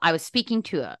 I was speaking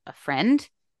to a friend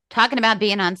talking about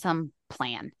being on some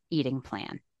eating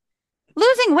plan,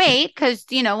 losing weight because,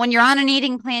 when you're on an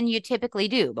eating plan, you typically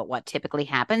do. But what typically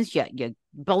happens, you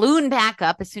balloon back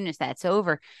up as soon as that's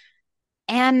over.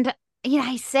 And,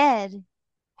 I said,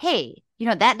 hey,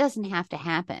 that doesn't have to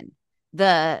happen.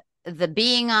 The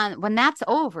being on when that's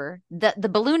over, the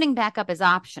ballooning back up is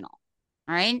optional.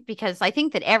 All right. Because I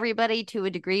think that everybody to a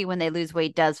degree when they lose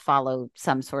weight does follow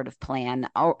some sort of plan,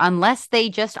 or unless they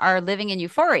just are living in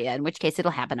euphoria, in which case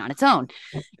it'll happen on its own.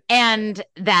 And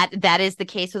that is the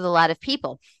case with a lot of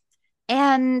people.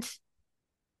 And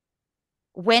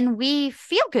when we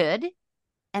feel good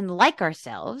and like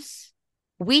ourselves,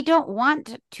 we don't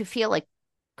want to feel like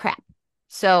crap.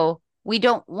 So we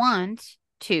don't want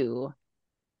to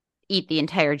eat the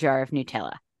entire jar of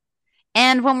Nutella.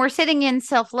 And when we're sitting in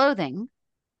self-loathing,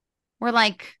 we're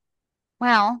like,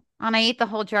 well, when I eat the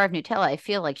whole jar of Nutella, I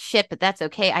feel like shit, but that's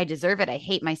okay. I deserve it. I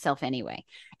hate myself anyway.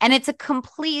 And it's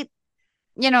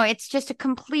just a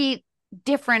complete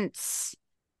difference.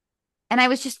 And I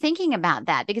was just thinking about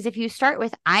that because if you start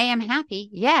with I am happy,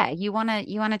 yeah, you want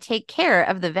to take care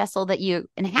of the vessel that you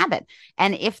inhabit.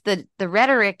 And if the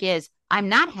rhetoric is I'm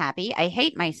not happy, I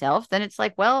hate myself, then it's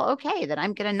like, well, okay, then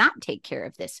I'm going to not take care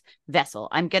of this vessel.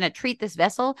 I'm going to treat this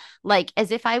vessel like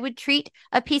as if I would treat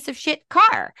a piece of shit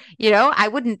car. I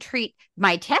wouldn't treat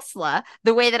my Tesla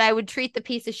the way that I would treat the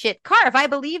piece of shit car. If I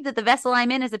believe that the vessel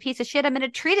I'm in is a piece of shit, I'm going to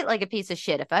treat it like a piece of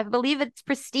shit. If I believe it's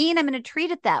pristine, I'm going to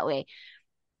treat it that way.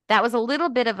 That was a little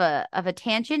bit of a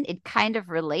tangent. It kind of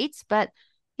relates, but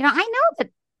I know that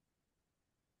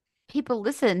people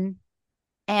listen,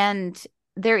 and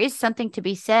there is something to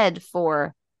be said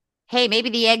for, hey, maybe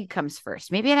the egg comes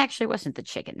first. Maybe it actually wasn't the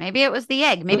chicken. Maybe it was the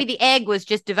egg. Maybe the egg was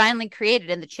just divinely created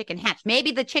and the chicken hatched.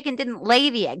 Maybe the chicken didn't lay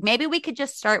the egg. Maybe we could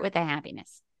just start with the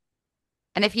happiness.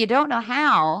 And if you don't know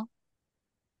how,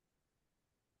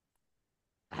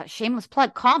 shameless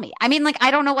plug, call me. I mean, like,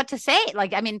 I don't know what to say.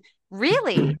 Like, I mean,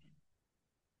 really,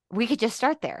 we could just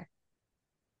start there.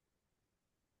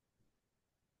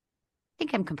 I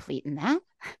think I'm complete in that.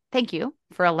 Thank you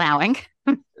for allowing.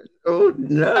 Oh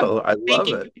no, I love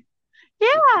Thinking. it.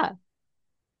 Yeah. I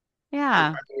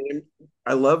Yeah. mean,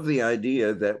 I love the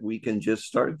idea that we can just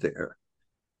start there.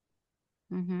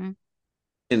 Mm-hmm.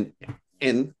 And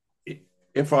and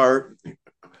if our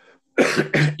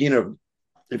you know,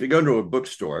 if you go to a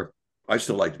bookstore, I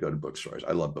still like to go to bookstores.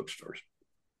 I love bookstores.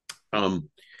 Um,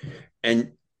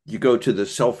 and you go to the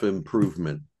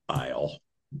self-improvement aisle,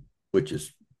 which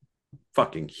is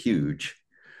fucking huge.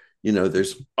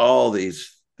 There's all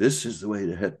these, this is the way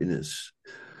to happiness.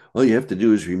 All you have to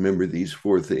do is remember these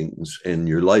four things and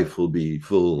your life will be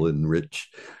full and rich.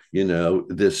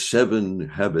 This 7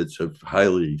 habits of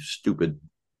highly stupid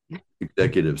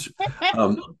executives.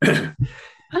 Um,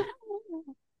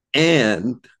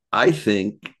 and I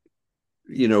think,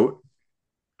 you know,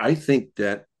 I think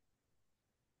that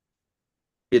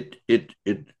it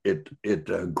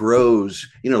grows,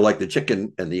 like the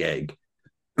chicken and the egg.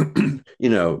 you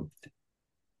know,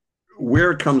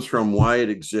 where it comes from, why it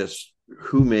exists,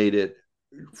 who made it,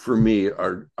 for me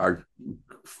are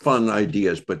fun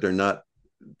ideas, but they're not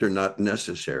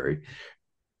necessary.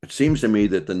 It seems to me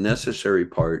that the necessary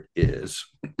part is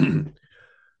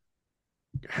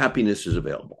happiness is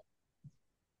available,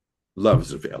 love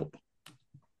is available.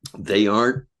 They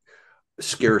aren't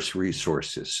scarce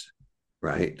resources,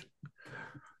 right?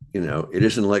 It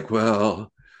isn't like,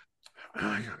 well,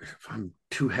 if I'm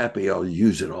too happy, I'll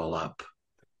use it all up.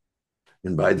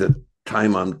 And by the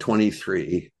time I'm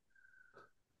 23,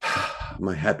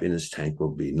 my happiness tank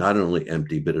will be not only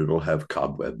empty, but it'll have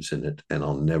cobwebs in it, and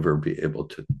I'll never be able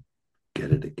to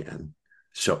get it again.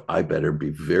 So I better be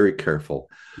very careful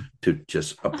to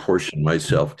just apportion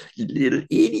myself little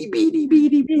itty bitty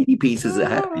bitty bitty pieces of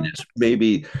happiness.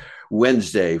 Maybe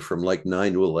Wednesday from like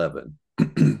 9 to 11.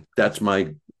 That's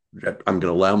my. I'm going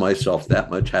to allow myself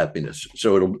that much happiness,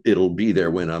 so it'll be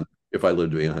there if I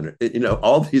live to be 100.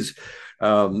 All these.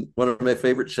 One of my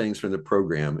favorite sayings from the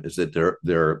program is that there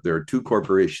are two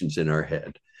corporations in our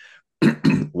head.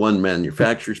 One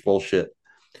manufactures bullshit,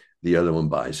 the other one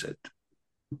buys it.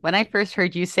 When I first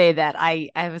heard you say that, I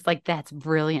was like, that's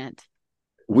brilliant.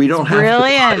 We don't have to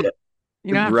buy it.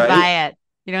 You don't have to buy it.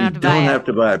 You don't have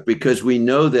to buy it because we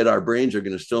know that our brains are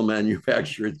going to still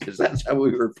manufacture it, because that's how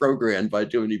we were programmed by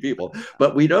too many people.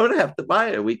 But we don't have to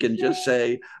buy it. We can just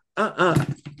say,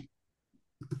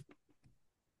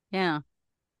 Yeah.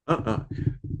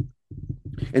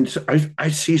 And so I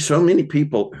see so many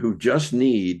people who just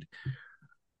need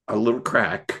a little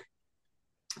crack.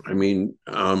 I mean,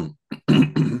 I'm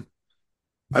an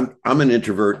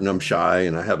introvert and I'm shy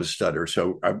and I have a stutter,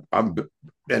 so I'm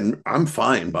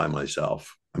fine by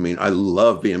myself. I mean, I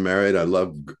love being married. I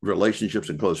love relationships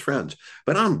and close friends,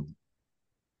 but I'm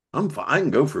fine. I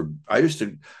can go I used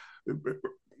to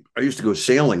go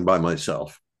sailing by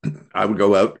myself. I would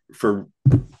go out for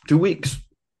 2 weeks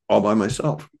all by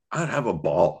myself. I'd have a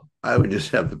ball. I would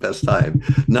just have the best time.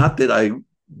 Not that I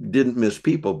didn't miss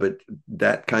people, but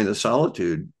that kind of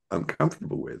solitude I'm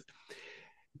comfortable with.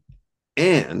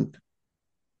 And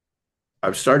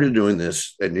I've started doing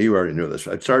this, and you already know this.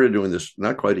 I started doing this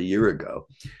not quite a year ago.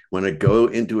 When I go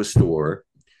into a store,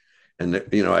 and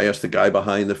I ask the guy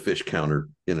behind the fish counter,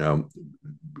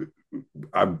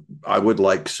 I would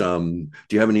like some.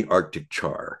 Do you have any Arctic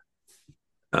char?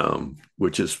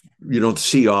 Which is you don't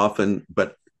see often,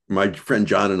 but my friend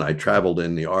John and I traveled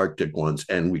in the Arctic once,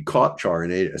 and we caught char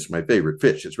and ate it. It's my favorite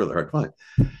fish. It's really hard to find.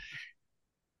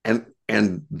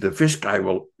 And the fish guy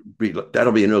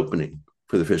that'll be an opening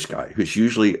for the fish guy, who's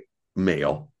usually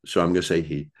male. So I'm going to say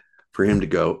he, for him to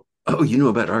go, oh, you know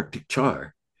about Arctic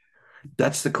char?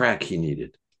 That's the crack he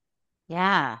needed.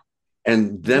 Yeah.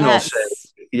 And then I'll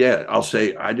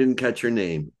say, I didn't catch your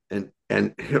name.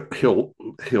 And he'll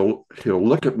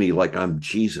look at me like I'm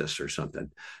Jesus or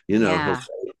something. He'll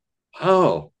say,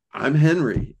 oh, I'm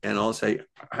Henry. And I'll say,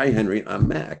 hi, Henry, I'm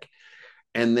Mac.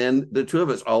 And then the two of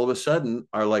us all of a sudden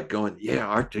are like going, yeah,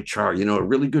 Arctic char, a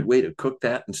really good way to cook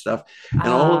that and stuff. And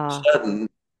all of a sudden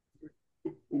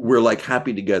we're like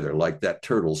happy together, like that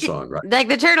turtle song, right? Like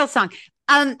the turtle song.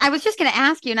 I was just going to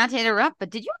ask you, not to interrupt, but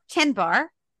did you tend bar?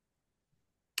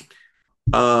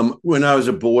 When I was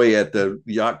a boy at the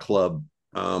yacht club,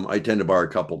 I tend to bar a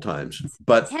couple times,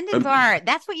 but tended bar.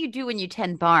 That's what you do when you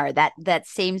tend bar. That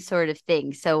same sort of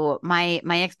thing. So my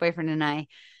ex-boyfriend and I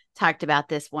talked about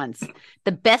this once.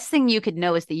 The best thing you could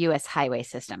know is the U.S. highway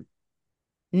system.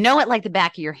 Know it like the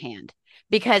back of your hand,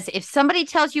 because if somebody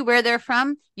tells you where they're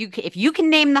from, if you can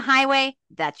name the highway,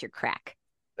 that's your crack.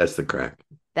 That's the crack.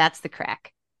 That's the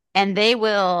crack, and they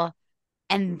will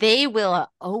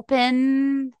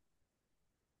open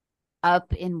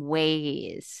up in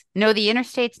ways. Know the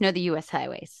interstates, know the U.S.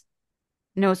 highways,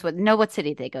 know what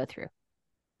city they go through.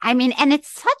 I mean, and it's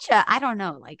such I don't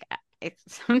know, like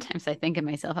sometimes I think of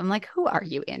myself, I'm like, who are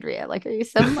you, Andrea? Like, are you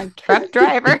some like truck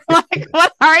driver? Like,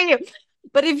 what are you?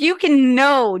 But if you can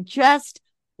know just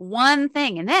one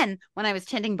thing, and then when I was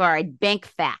tending bar, I'd bank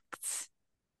facts.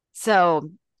 So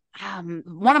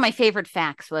one of my favorite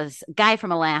facts was a guy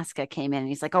from Alaska came in and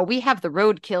he's like, oh, we have the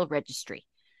roadkill registry.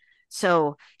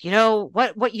 So,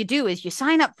 what you do is you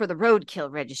sign up for the roadkill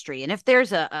registry. And if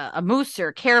there's a moose or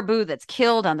a caribou that's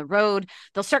killed on the road,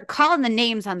 they'll start calling the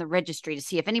names on the registry to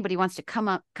see if anybody wants to come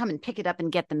and pick it up and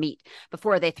get the meat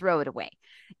before they throw it away.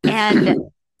 And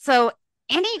so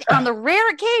on the rare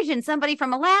occasion, somebody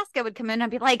from Alaska would come in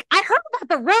and be like, I heard about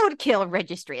the roadkill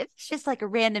registry. It's just like a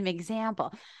random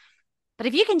example. But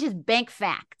if you can just bank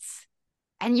facts,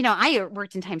 and I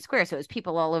worked in Times Square, so it was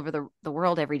people all over the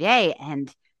world every day.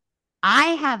 And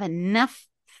I have enough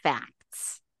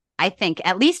facts, I think,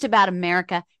 at least about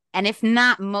America. And if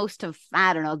not most of,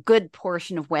 I don't know, a good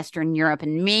portion of Western Europe,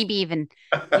 and maybe even,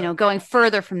 going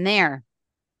further from there,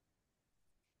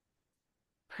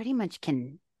 pretty much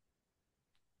can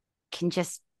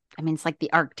just, I mean, it's like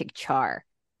the Arctic char.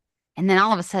 And then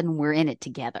all of a sudden we're in it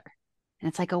together. And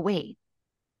it's like, oh, wait,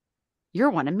 you're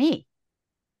one of me.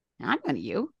 I'm one of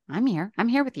you. I'm here. I'm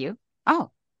here with you. Oh,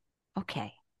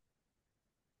 okay.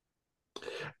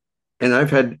 And I've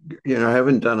had, I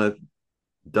haven't done a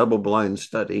double blind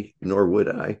study, nor would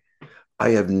I. I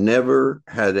have never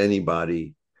had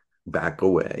anybody back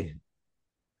away.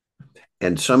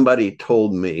 And somebody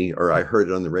told me, or I heard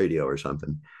it on the radio or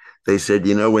something. They said,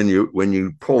 when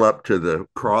you pull up to the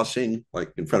crossing,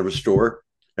 like in front of a store,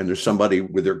 and there's somebody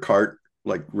with their cart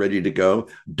like ready to go,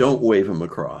 don't wave them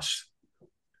across,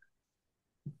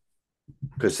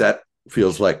 because that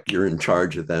feels like you're in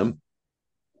charge of them.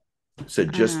 So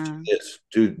just do this,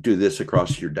 do this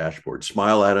across your dashboard,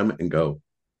 smile at them and go.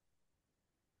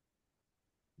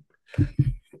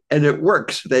 And it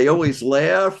works. They always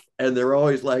laugh and they're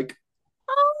always like,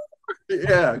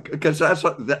 yeah, because that's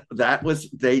what that was.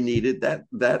 They needed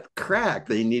that crack.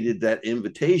 They needed that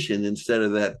instead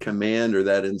of that command or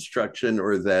that instruction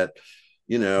or that,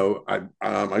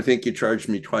 I think you charged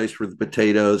me twice for the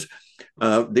potatoes.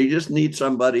 They just need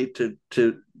somebody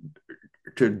to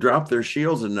drop their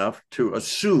shields enough to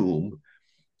assume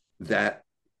that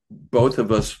both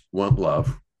of us want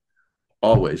love.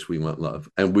 Always we want love,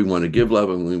 and we want to give love,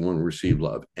 and we want to receive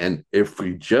love. And if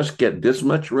we just get this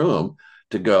much room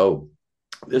to go,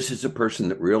 this is a person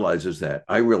that realizes that.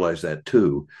 I realize that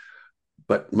too,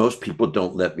 but most people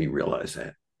don't let me realize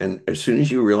that. And as soon as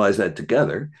you realize that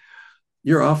together,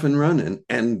 you're off and running.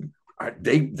 And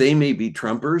they may be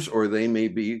Trumpers, or they may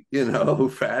be,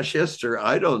 fascists, or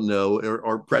I don't know,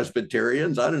 or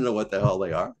Presbyterians. I don't know what the hell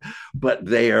they are, but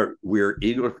we're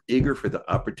eager for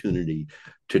the opportunity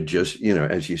to just,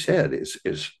 as you said,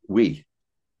 is we.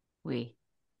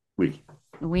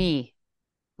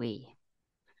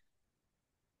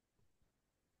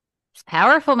 It's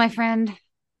powerful, my friend.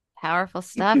 Powerful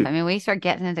stuff. I mean, we start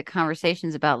getting into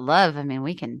conversations about love. I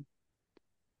mean,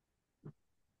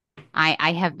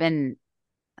 I have been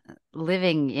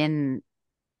living in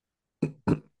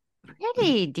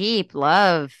pretty deep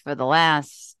love for the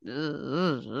last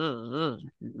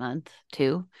month,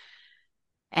 two.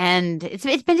 And it's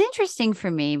been interesting for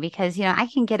me because, I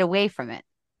can get away from it.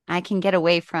 I can get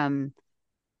away from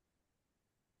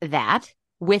that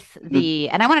with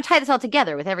and I want to tie this all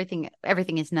together with everything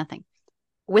is nothing,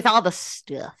 with all the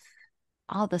stuff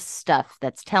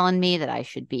that's telling me that I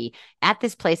should be at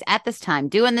this place at this time,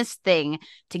 doing this thing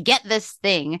to get this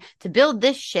thing, to build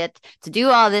this shit, to do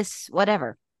all this,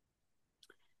 whatever.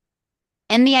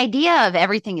 And the idea of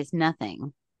everything is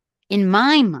nothing, in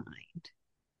my mind,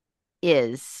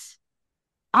 is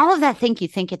all of that think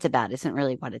it's about isn't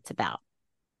really what it's about.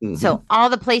 Mm-hmm. So all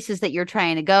the places that you're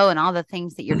trying to go and all the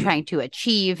things that you're trying to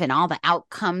achieve and all the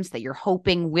outcomes that you're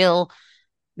hoping will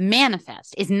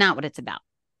manifest is not what it's about.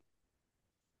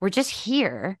 We're just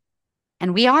here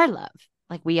and we are love.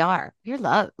 Like we're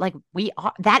love. Like we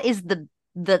are. That is the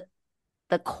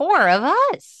core of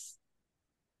us.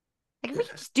 Like we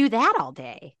can just do that all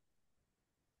day.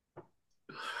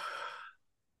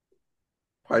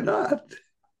 Why not?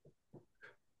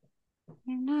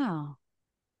 I know.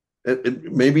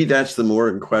 Maybe that's the more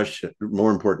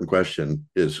important question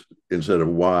is, instead of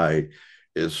why,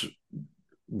 is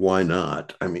why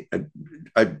not? I mean,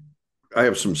 I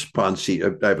have some sponsee. I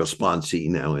have a sponsee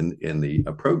now in the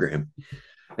program,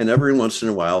 and every once in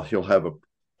a while he'll have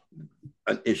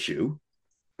an issue,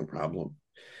 a problem,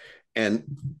 and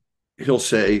he'll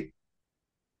say,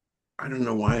 "I don't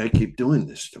know why I keep doing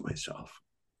this to myself,"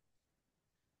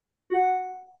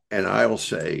 and I'll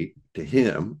say to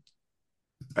him,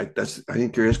 I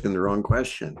think you're asking the wrong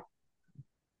question.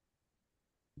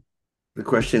 The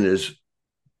question is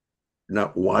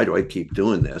not why do I keep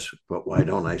doing this, but why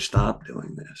don't I stop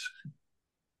doing this?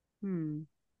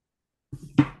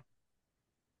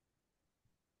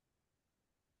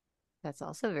 That's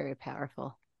also very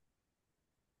powerful.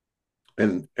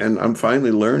 And I'm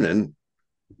finally learning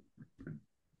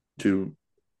to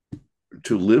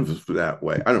live that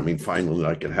way. I don't mean finally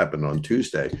like it happened on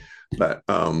Tuesday, but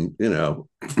in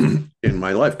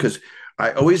my life, because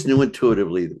I always knew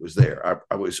intuitively that it was there.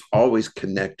 I was always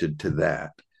connected to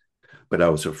that, but I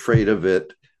was afraid of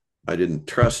it. I didn't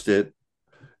trust it.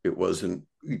 It wasn't,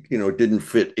 it didn't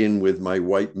fit in with my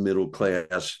white middle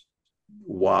class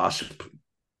WASP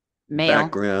male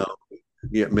background.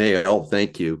 Yeah, male.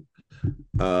 Thank you.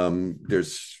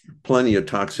 There's plenty of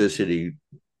toxicity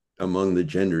among the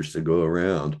genders to go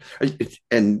around,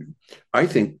 and I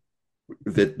think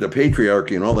that the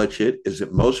patriarchy and all that shit is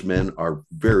that most men are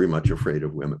very much afraid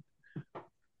of women.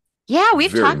 Yeah, Very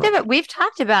much. we've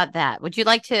talked about that. Would you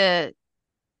like to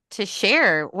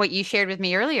share what you shared with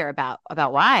me earlier about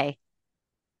why?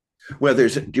 Well,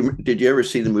 did you ever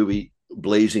see the movie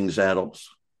Blazing Saddles?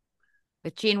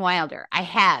 With Gene Wilder. I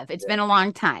have. It's been a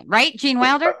long time, right? Gene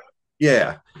Wilder,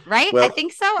 Yeah. right? I Well,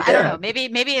 think so. I don't yeah. know. Maybe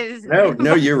it is. No,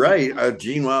 no, you're right.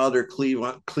 Gene Wilder,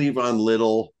 Cleavon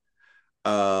Little.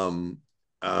 Um,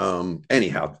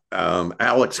 anyhow,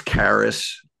 Alex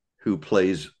Karras, who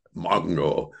plays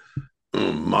Mongo,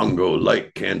 Mongo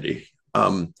like candy,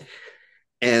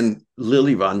 and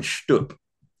Lily von Stupp.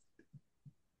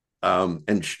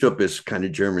 And Stupp is kind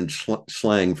of German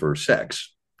slang for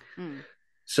sex. Mm.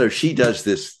 So she does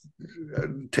this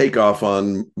takeoff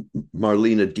on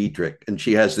Marlene Dietrich, and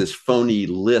she has this phony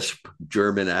lisp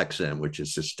German accent, which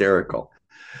is hysterical.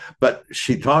 But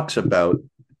she talks about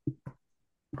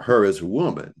her as a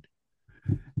woman,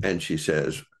 and she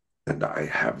says, "And I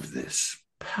have this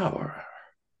power."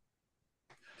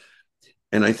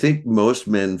 And I think most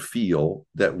men feel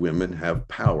that women have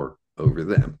power over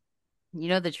them. You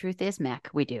know, the truth is, Mac,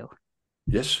 we do.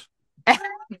 Yes.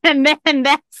 And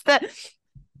that's the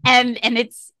and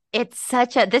it's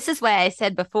such a this is why I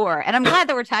said before, and I'm glad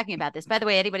that we're talking about this. By the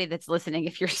way, anybody that's listening,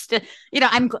 if you're still,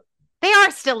 they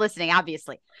are still listening,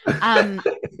 obviously. Um,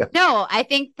 no, I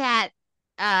think that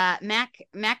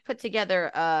Mac put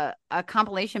together a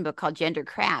compilation book called Gender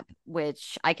Crap,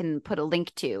 which I can put a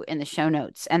link to in the show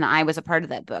notes. And I was a part of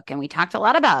that book, and we talked a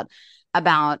lot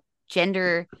about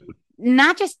gender,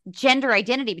 not just gender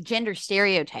identity, but gender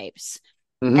stereotypes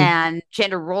Mm-hmm. and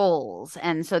gender roles.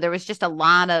 And so there was just a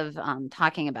lot of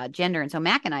talking about gender. And so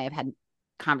Mac and I have had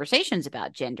conversations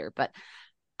about gender. But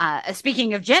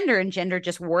speaking of gender and gender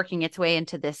just working its way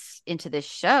into this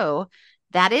show,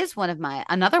 that is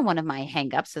another one of my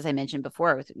hangups, as I mentioned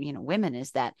before, with women, is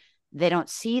that they don't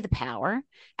see the power.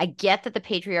 I get that the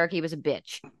patriarchy was a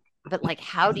bitch, but like,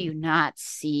 how do you not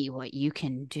see what you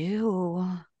can do?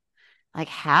 Like,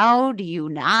 how do you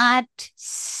not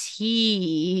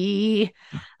see?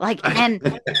 Like,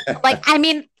 and like, I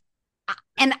mean,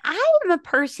 and I am a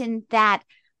person that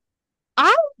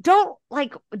I don't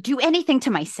like do anything to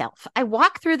myself. I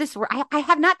walk through this. I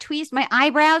have not tweezed my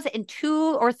eyebrows in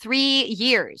 2 or 3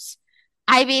 years.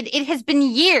 I mean, it has been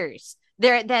years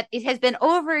that it has been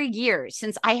over a year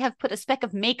since I have put a speck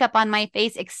of makeup on my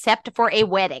face, except for a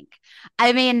wedding.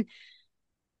 I mean,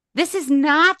 this is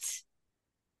not,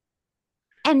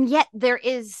 and yet there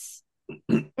is.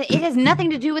 It has nothing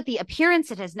to do with the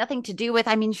appearance. It has nothing to do with.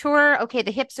 I mean, sure, okay,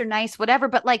 the hips are nice, whatever,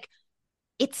 but like,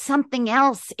 it's something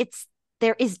else.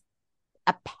 There is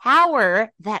a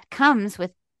power that comes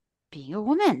with being a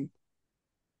woman.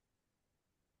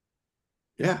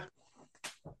 Yeah.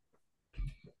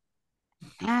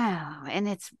 Oh, and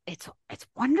it's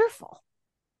wonderful.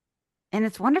 And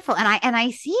it's wonderful. And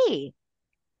I see.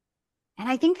 And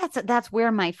I think that's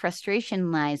where my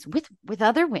frustration lies with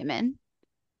other women,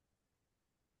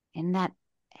 in that,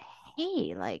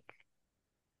 hey, like,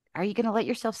 are you gonna let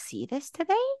yourself see this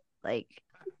today? Like,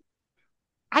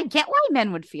 I get why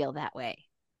men would feel that way.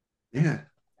 Yeah.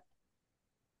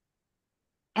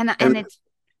 And And it's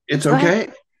it's go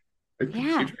ahead. okay.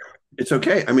 Yeah. It's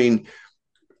okay. I mean,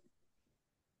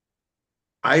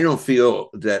 I don't feel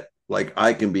that like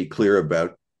I can be clear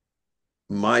about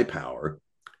my power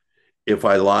if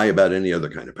I lie about any other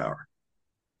kind of power.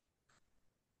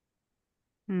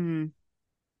 Hmm.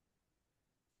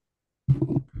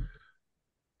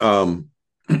 Um,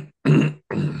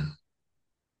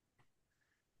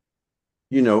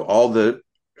 all the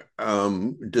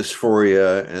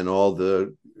dysphoria and all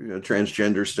the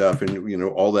transgender stuff and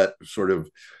all that sort of.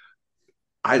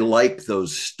 I like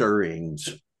those stirrings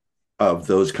of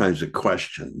those kinds of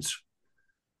questions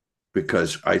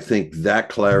because I think that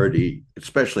clarity,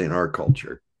 especially in our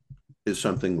culture, is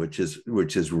something which is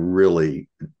really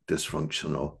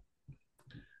dysfunctional.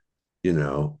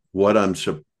 What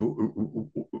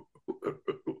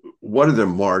what are the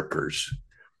markers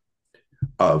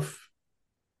of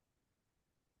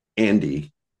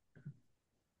Andy,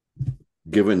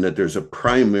 given that there's a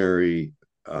primary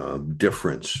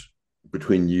difference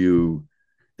between you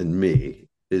and me,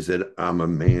 is that I'm a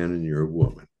man and you're a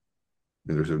woman.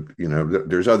 And there's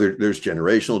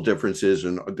generational differences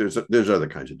and there's other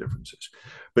kinds of differences,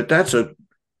 but that's a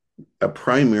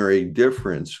primary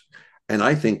difference, and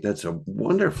I think that's a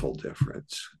wonderful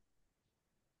difference.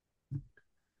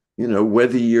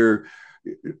 Whether you're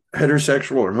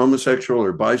heterosexual or homosexual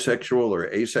or bisexual or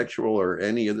asexual or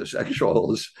any of the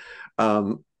sexuals,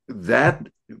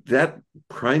 that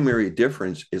primary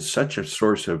difference is such a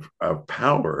source of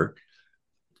power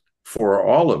for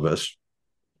all of us.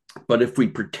 But if we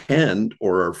pretend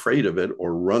or are afraid of it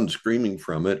or run screaming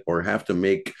from it or have to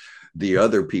make the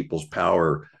other people's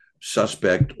power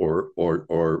suspect or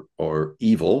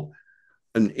evil,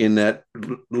 and in that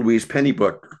Louise Penny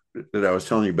book that I was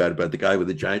telling you about the guy with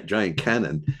the giant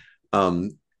cannon,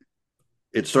 um,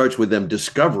 it starts with them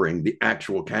discovering the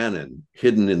actual cannon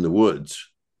hidden in the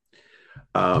woods,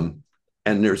 and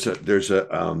there's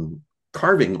a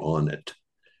carving on it,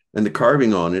 and the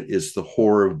carving on it is the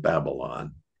whore of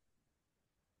Babylon.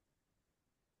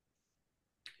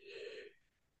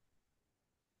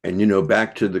 And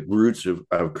back to the roots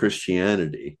of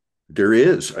Christianity, there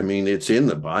is, I mean, it's in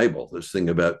the Bible, this thing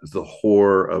about the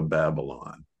whore of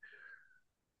Babylon,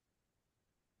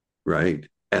 right?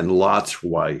 And Lot's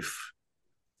wife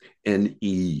and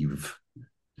Eve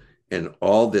and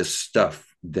all this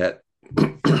stuff that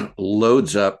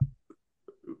loads up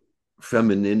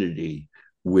femininity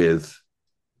with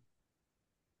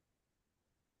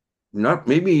not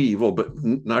maybe evil, but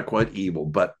not quite evil,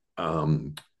 but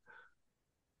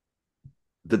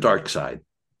the dark side.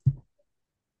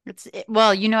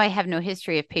 Well, I have no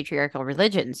history of patriarchal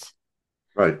religions.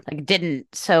 Right. Like didn't.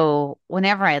 So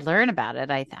whenever I learn about it,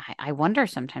 I wonder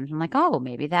sometimes. I'm like, oh,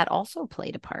 maybe that also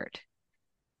played a part.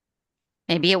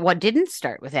 Maybe what didn't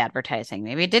start with advertising.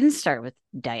 Maybe it didn't start with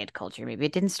diet culture. Maybe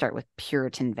it didn't start with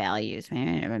Puritan values.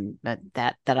 Maybe, but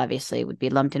that obviously would be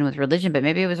lumped in with religion. But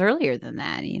maybe it was earlier than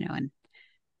that.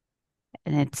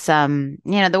 And it's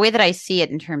the way that I see it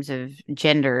in terms of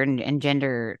gender and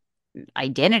gender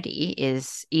identity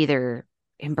is either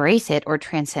embrace it or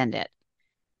transcend it.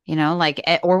 Like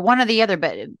or one or the other.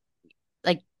 But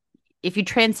like if you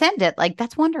transcend it, like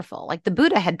that's wonderful. Like the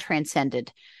Buddha had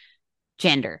transcended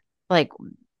gender, like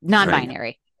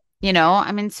non-binary. Right.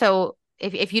 I mean, so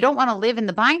if you don't want to live in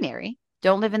the binary,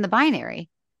 don't live in the binary.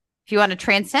 If you want to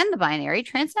transcend the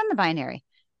binary.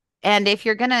 And if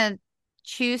you're gonna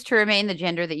choose to remain the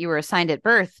gender that you were assigned at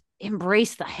birth,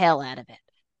 embrace the hell out of it.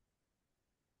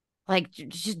 Like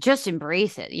just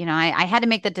embrace it. I had to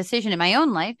make that decision in my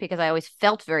own life because I always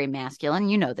felt very masculine.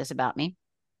 You know this about me.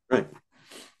 Right.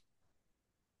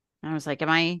 I was like,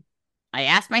 I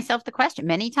asked myself the question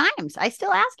many times. I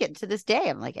still ask it to this day.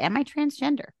 I'm like, am I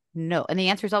transgender? No. And the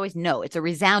answer is always no. It's a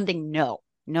resounding no.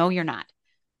 No, you're not.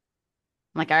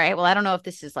 I'm like, all right, well, I don't know if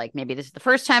this is like, maybe this is the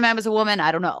first time I was a woman.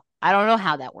 I don't know. I don't know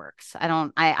how that works.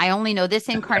 I only know this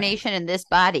incarnation in this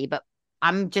body, but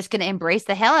I'm just going to embrace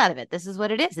the hell out of it. This is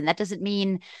what it is. And that doesn't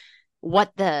mean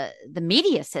what the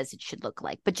media says it should look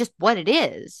like, but just what it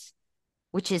is,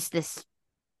 which is this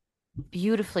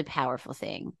beautifully powerful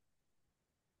thing.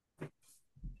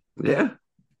 Yeah.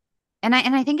 And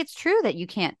I think it's true that you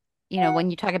can't,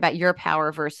 when you talk about your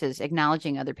power versus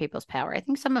acknowledging other people's power, I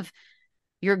think some of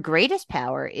your greatest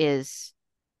power is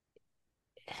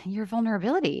your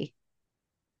vulnerability.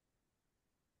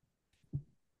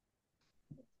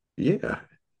 Yeah.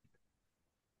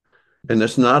 And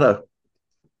it's not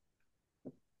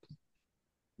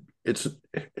it's,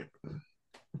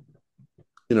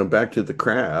 back to the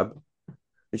crab.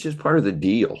 It's just part of the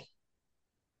deal.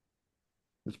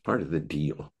 It's part of the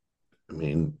deal. I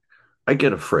mean, I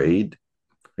get afraid.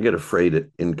 I get afraid at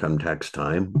income tax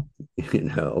time. Yes.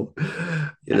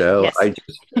 Yes.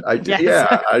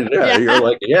 Yeah. You're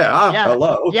like,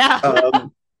 hello. Yeah.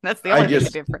 That's the only thing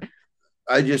to be afraid.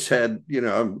 I just had,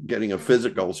 I'm getting a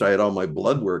physical, so I had all my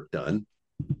blood work done.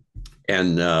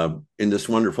 And in this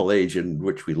wonderful age in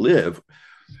which we live,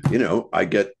 I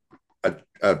get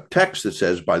a text that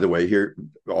says, by the way, here,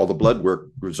 all the blood work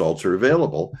results are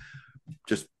available.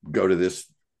 Just go to this.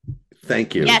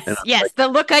 Thank you. Yes. Like, the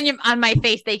look on my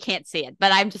face, they can't see it,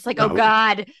 but I'm just like, oh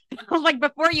God. Like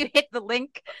before you hit the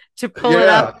link to pull it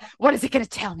up, what is it going to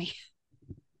tell me?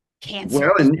 Cancer.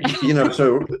 Well, and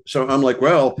so I'm like,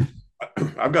 well,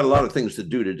 I've got a lot of things to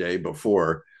do today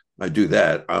before I do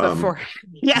that.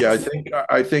 Yes. Yeah,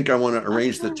 I think I want to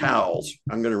arrange the towels.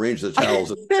 I'm going to arrange the towels.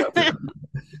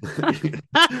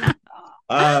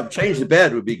 Change the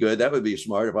bed would be good. That would be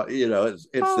smart. But it's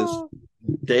this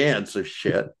dance of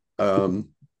shit.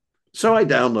 So I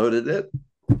downloaded it,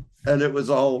 and it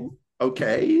was all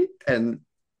okay. And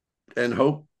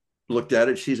Hope looked at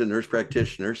it. She's a nurse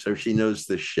practitioner, so she knows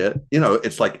this shit.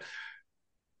 It's like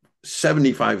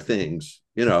 75 things.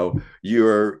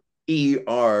 Your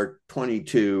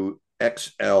ER22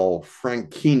 XL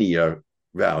Frankinia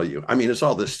value. I mean, it's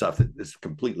all this stuff that is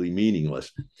completely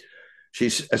meaningless. She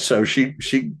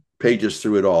pages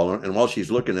through it all. And while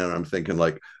she's looking at it, I'm thinking,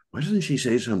 like, why doesn't she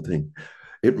say something?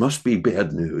 It must be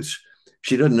bad news.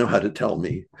 She doesn't know how to tell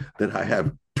me that I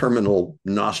have terminal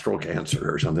nostril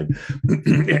cancer or something.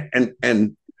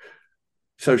 and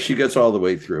so she gets all the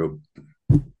way through.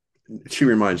 She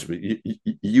reminds me,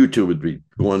 you two would be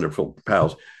wonderful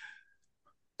pals,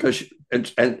 because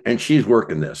and she's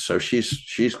working this, so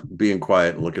she's being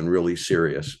quiet and looking really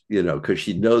serious, because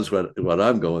she knows what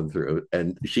I'm going through,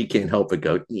 and she can't help but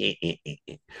go. And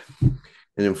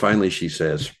then finally she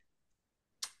says,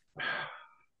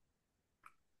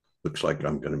 "Looks like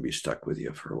I'm going to be stuck with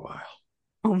you for a while."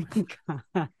 Oh my God.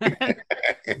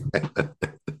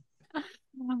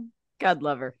 God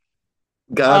love her.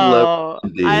 Love Oh, her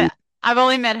indeed. I've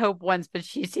only met Hope once, but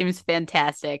she seems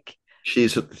fantastic.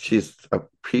 She's a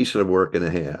piece of work and a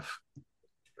half.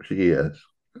 She is.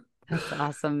 That's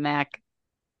awesome, Mac.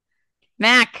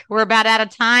 Mac, we're about out of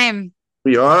time.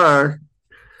 We are.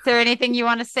 Is there anything you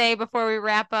want to say before we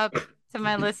wrap up to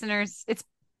my listeners?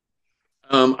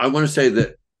 I want to say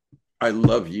that I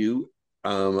love you.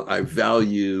 I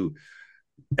value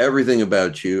everything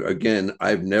about you. Again,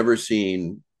 I've never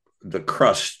seen the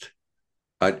crust.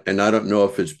 And I don't know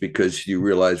if it's because you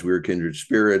realize we were kindred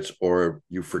spirits or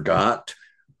you forgot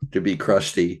to be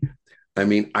crusty. I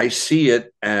mean, I see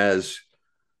it as,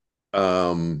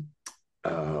 um,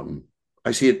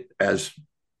 I see it as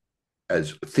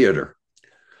theater.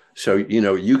 So,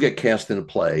 you get cast in a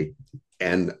play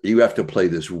and you have to play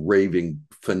this raving,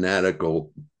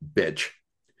 fanatical bitch.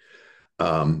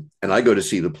 And I go to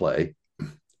see the play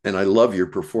and I love your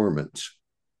performance.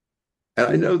 And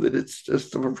I know that it's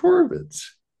just a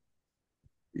performance.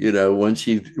 Once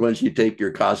you take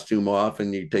your costume off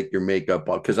and you take your makeup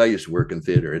off, because I used to work in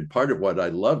theater, and part of what I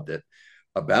loved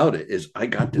about it is I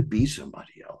got to be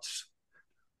somebody else.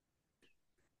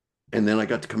 And then I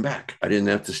got to come back. I didn't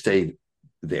have to stay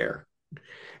there.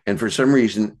 And for some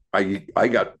reason, I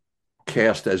got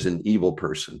cast as an evil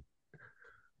person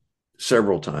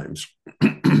several times.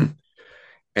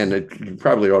 And you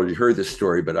probably already heard this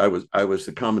story, but I was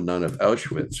the commandant of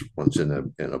Auschwitz once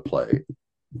in a play,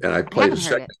 and I I played a haven't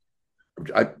heard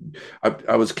second. it.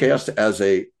 I was cast as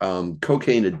a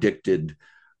cocaine addicted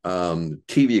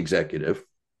TV executive,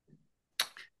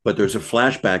 but there's a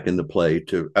flashback in the play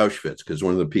to Auschwitz because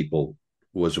one of the people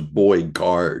was a boy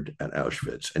guard at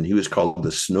Auschwitz, and he was called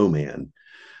the Snowman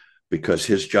because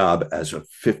his job as a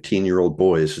 15-year-old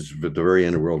boy, this is at the very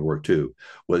end of World War II,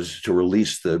 was to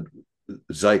release the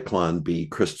Zyklon B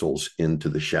crystals into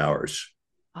the showers.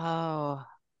 Oh.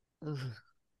 Ugh.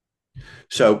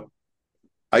 So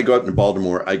I go out to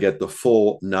Baltimore, I get the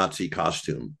full Nazi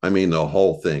costume. I mean, the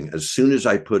whole thing. As soon as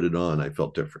I put it on, I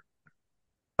felt different.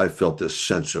 I felt this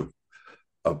sense of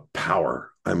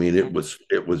power. I mean, it was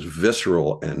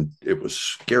visceral and it was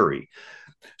scary.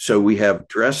 So we have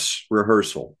dress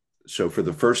rehearsal. So for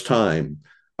the first time,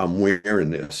 I'm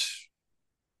wearing this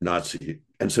Nazi,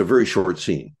 and it's a very short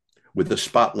scene with the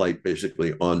spotlight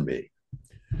basically on me.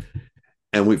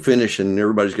 And we finish, and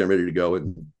everybody's getting ready to go.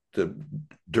 And the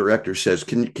director says,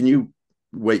 "Can you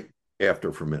wait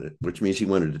after for a minute?" Which means he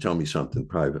wanted to tell me something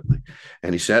privately.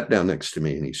 And he sat down next to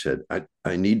me and he said,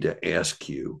 "I need to ask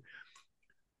you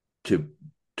to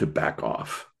back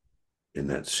off in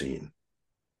that scene,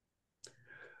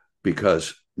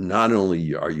 because not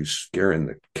only are you scaring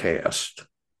the cast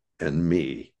and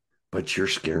me, but you're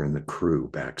scaring the crew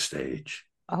backstage."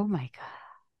 Oh my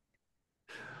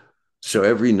God. So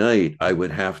every night I would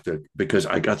have to, because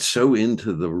I got so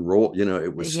into the role,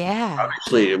 it was Yeah.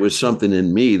 obviously it was something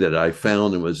in me that I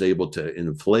found and was able to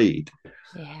inflate.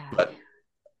 Yeah. But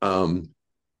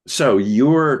so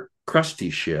your crusty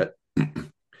shit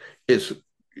is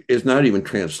not even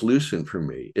translucent for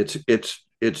me. It's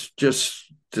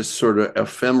just this sort of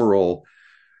ephemeral,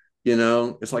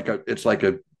 it's like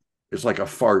a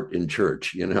fart in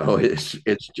church,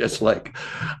 it's just like,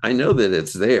 I know that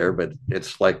it's there, but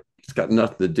it's like it's got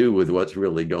nothing to do with what's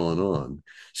really going on.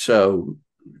 So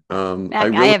I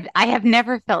Mac, really I have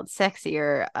never felt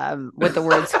sexier with the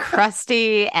words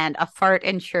crusty and a fart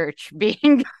in church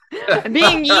being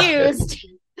used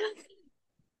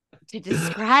to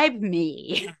describe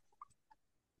me.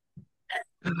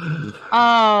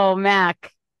 Oh,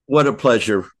 Mac, what a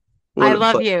pleasure. I What a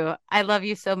love pleasure. you. I love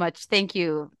you so much. Thank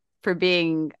you for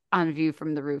being on View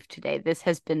from the Roof today. This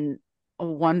has been a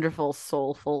wonderful,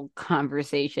 soulful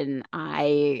conversation.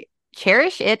 I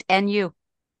cherish it and you.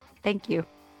 Thank you.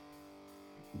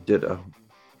 Ditto.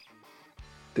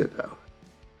 Ditto.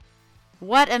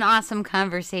 What an awesome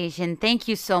conversation. Thank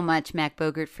you so much, Mac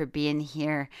Bogert, for being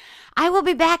here. I will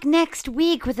be back next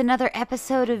week with another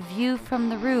episode of View from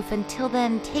the Roof. Until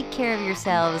then, take care of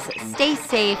yourselves. Stay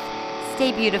safe.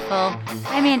 Stay beautiful.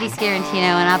 I'm Andy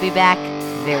Scarantino, and I'll be back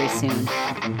very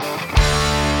soon.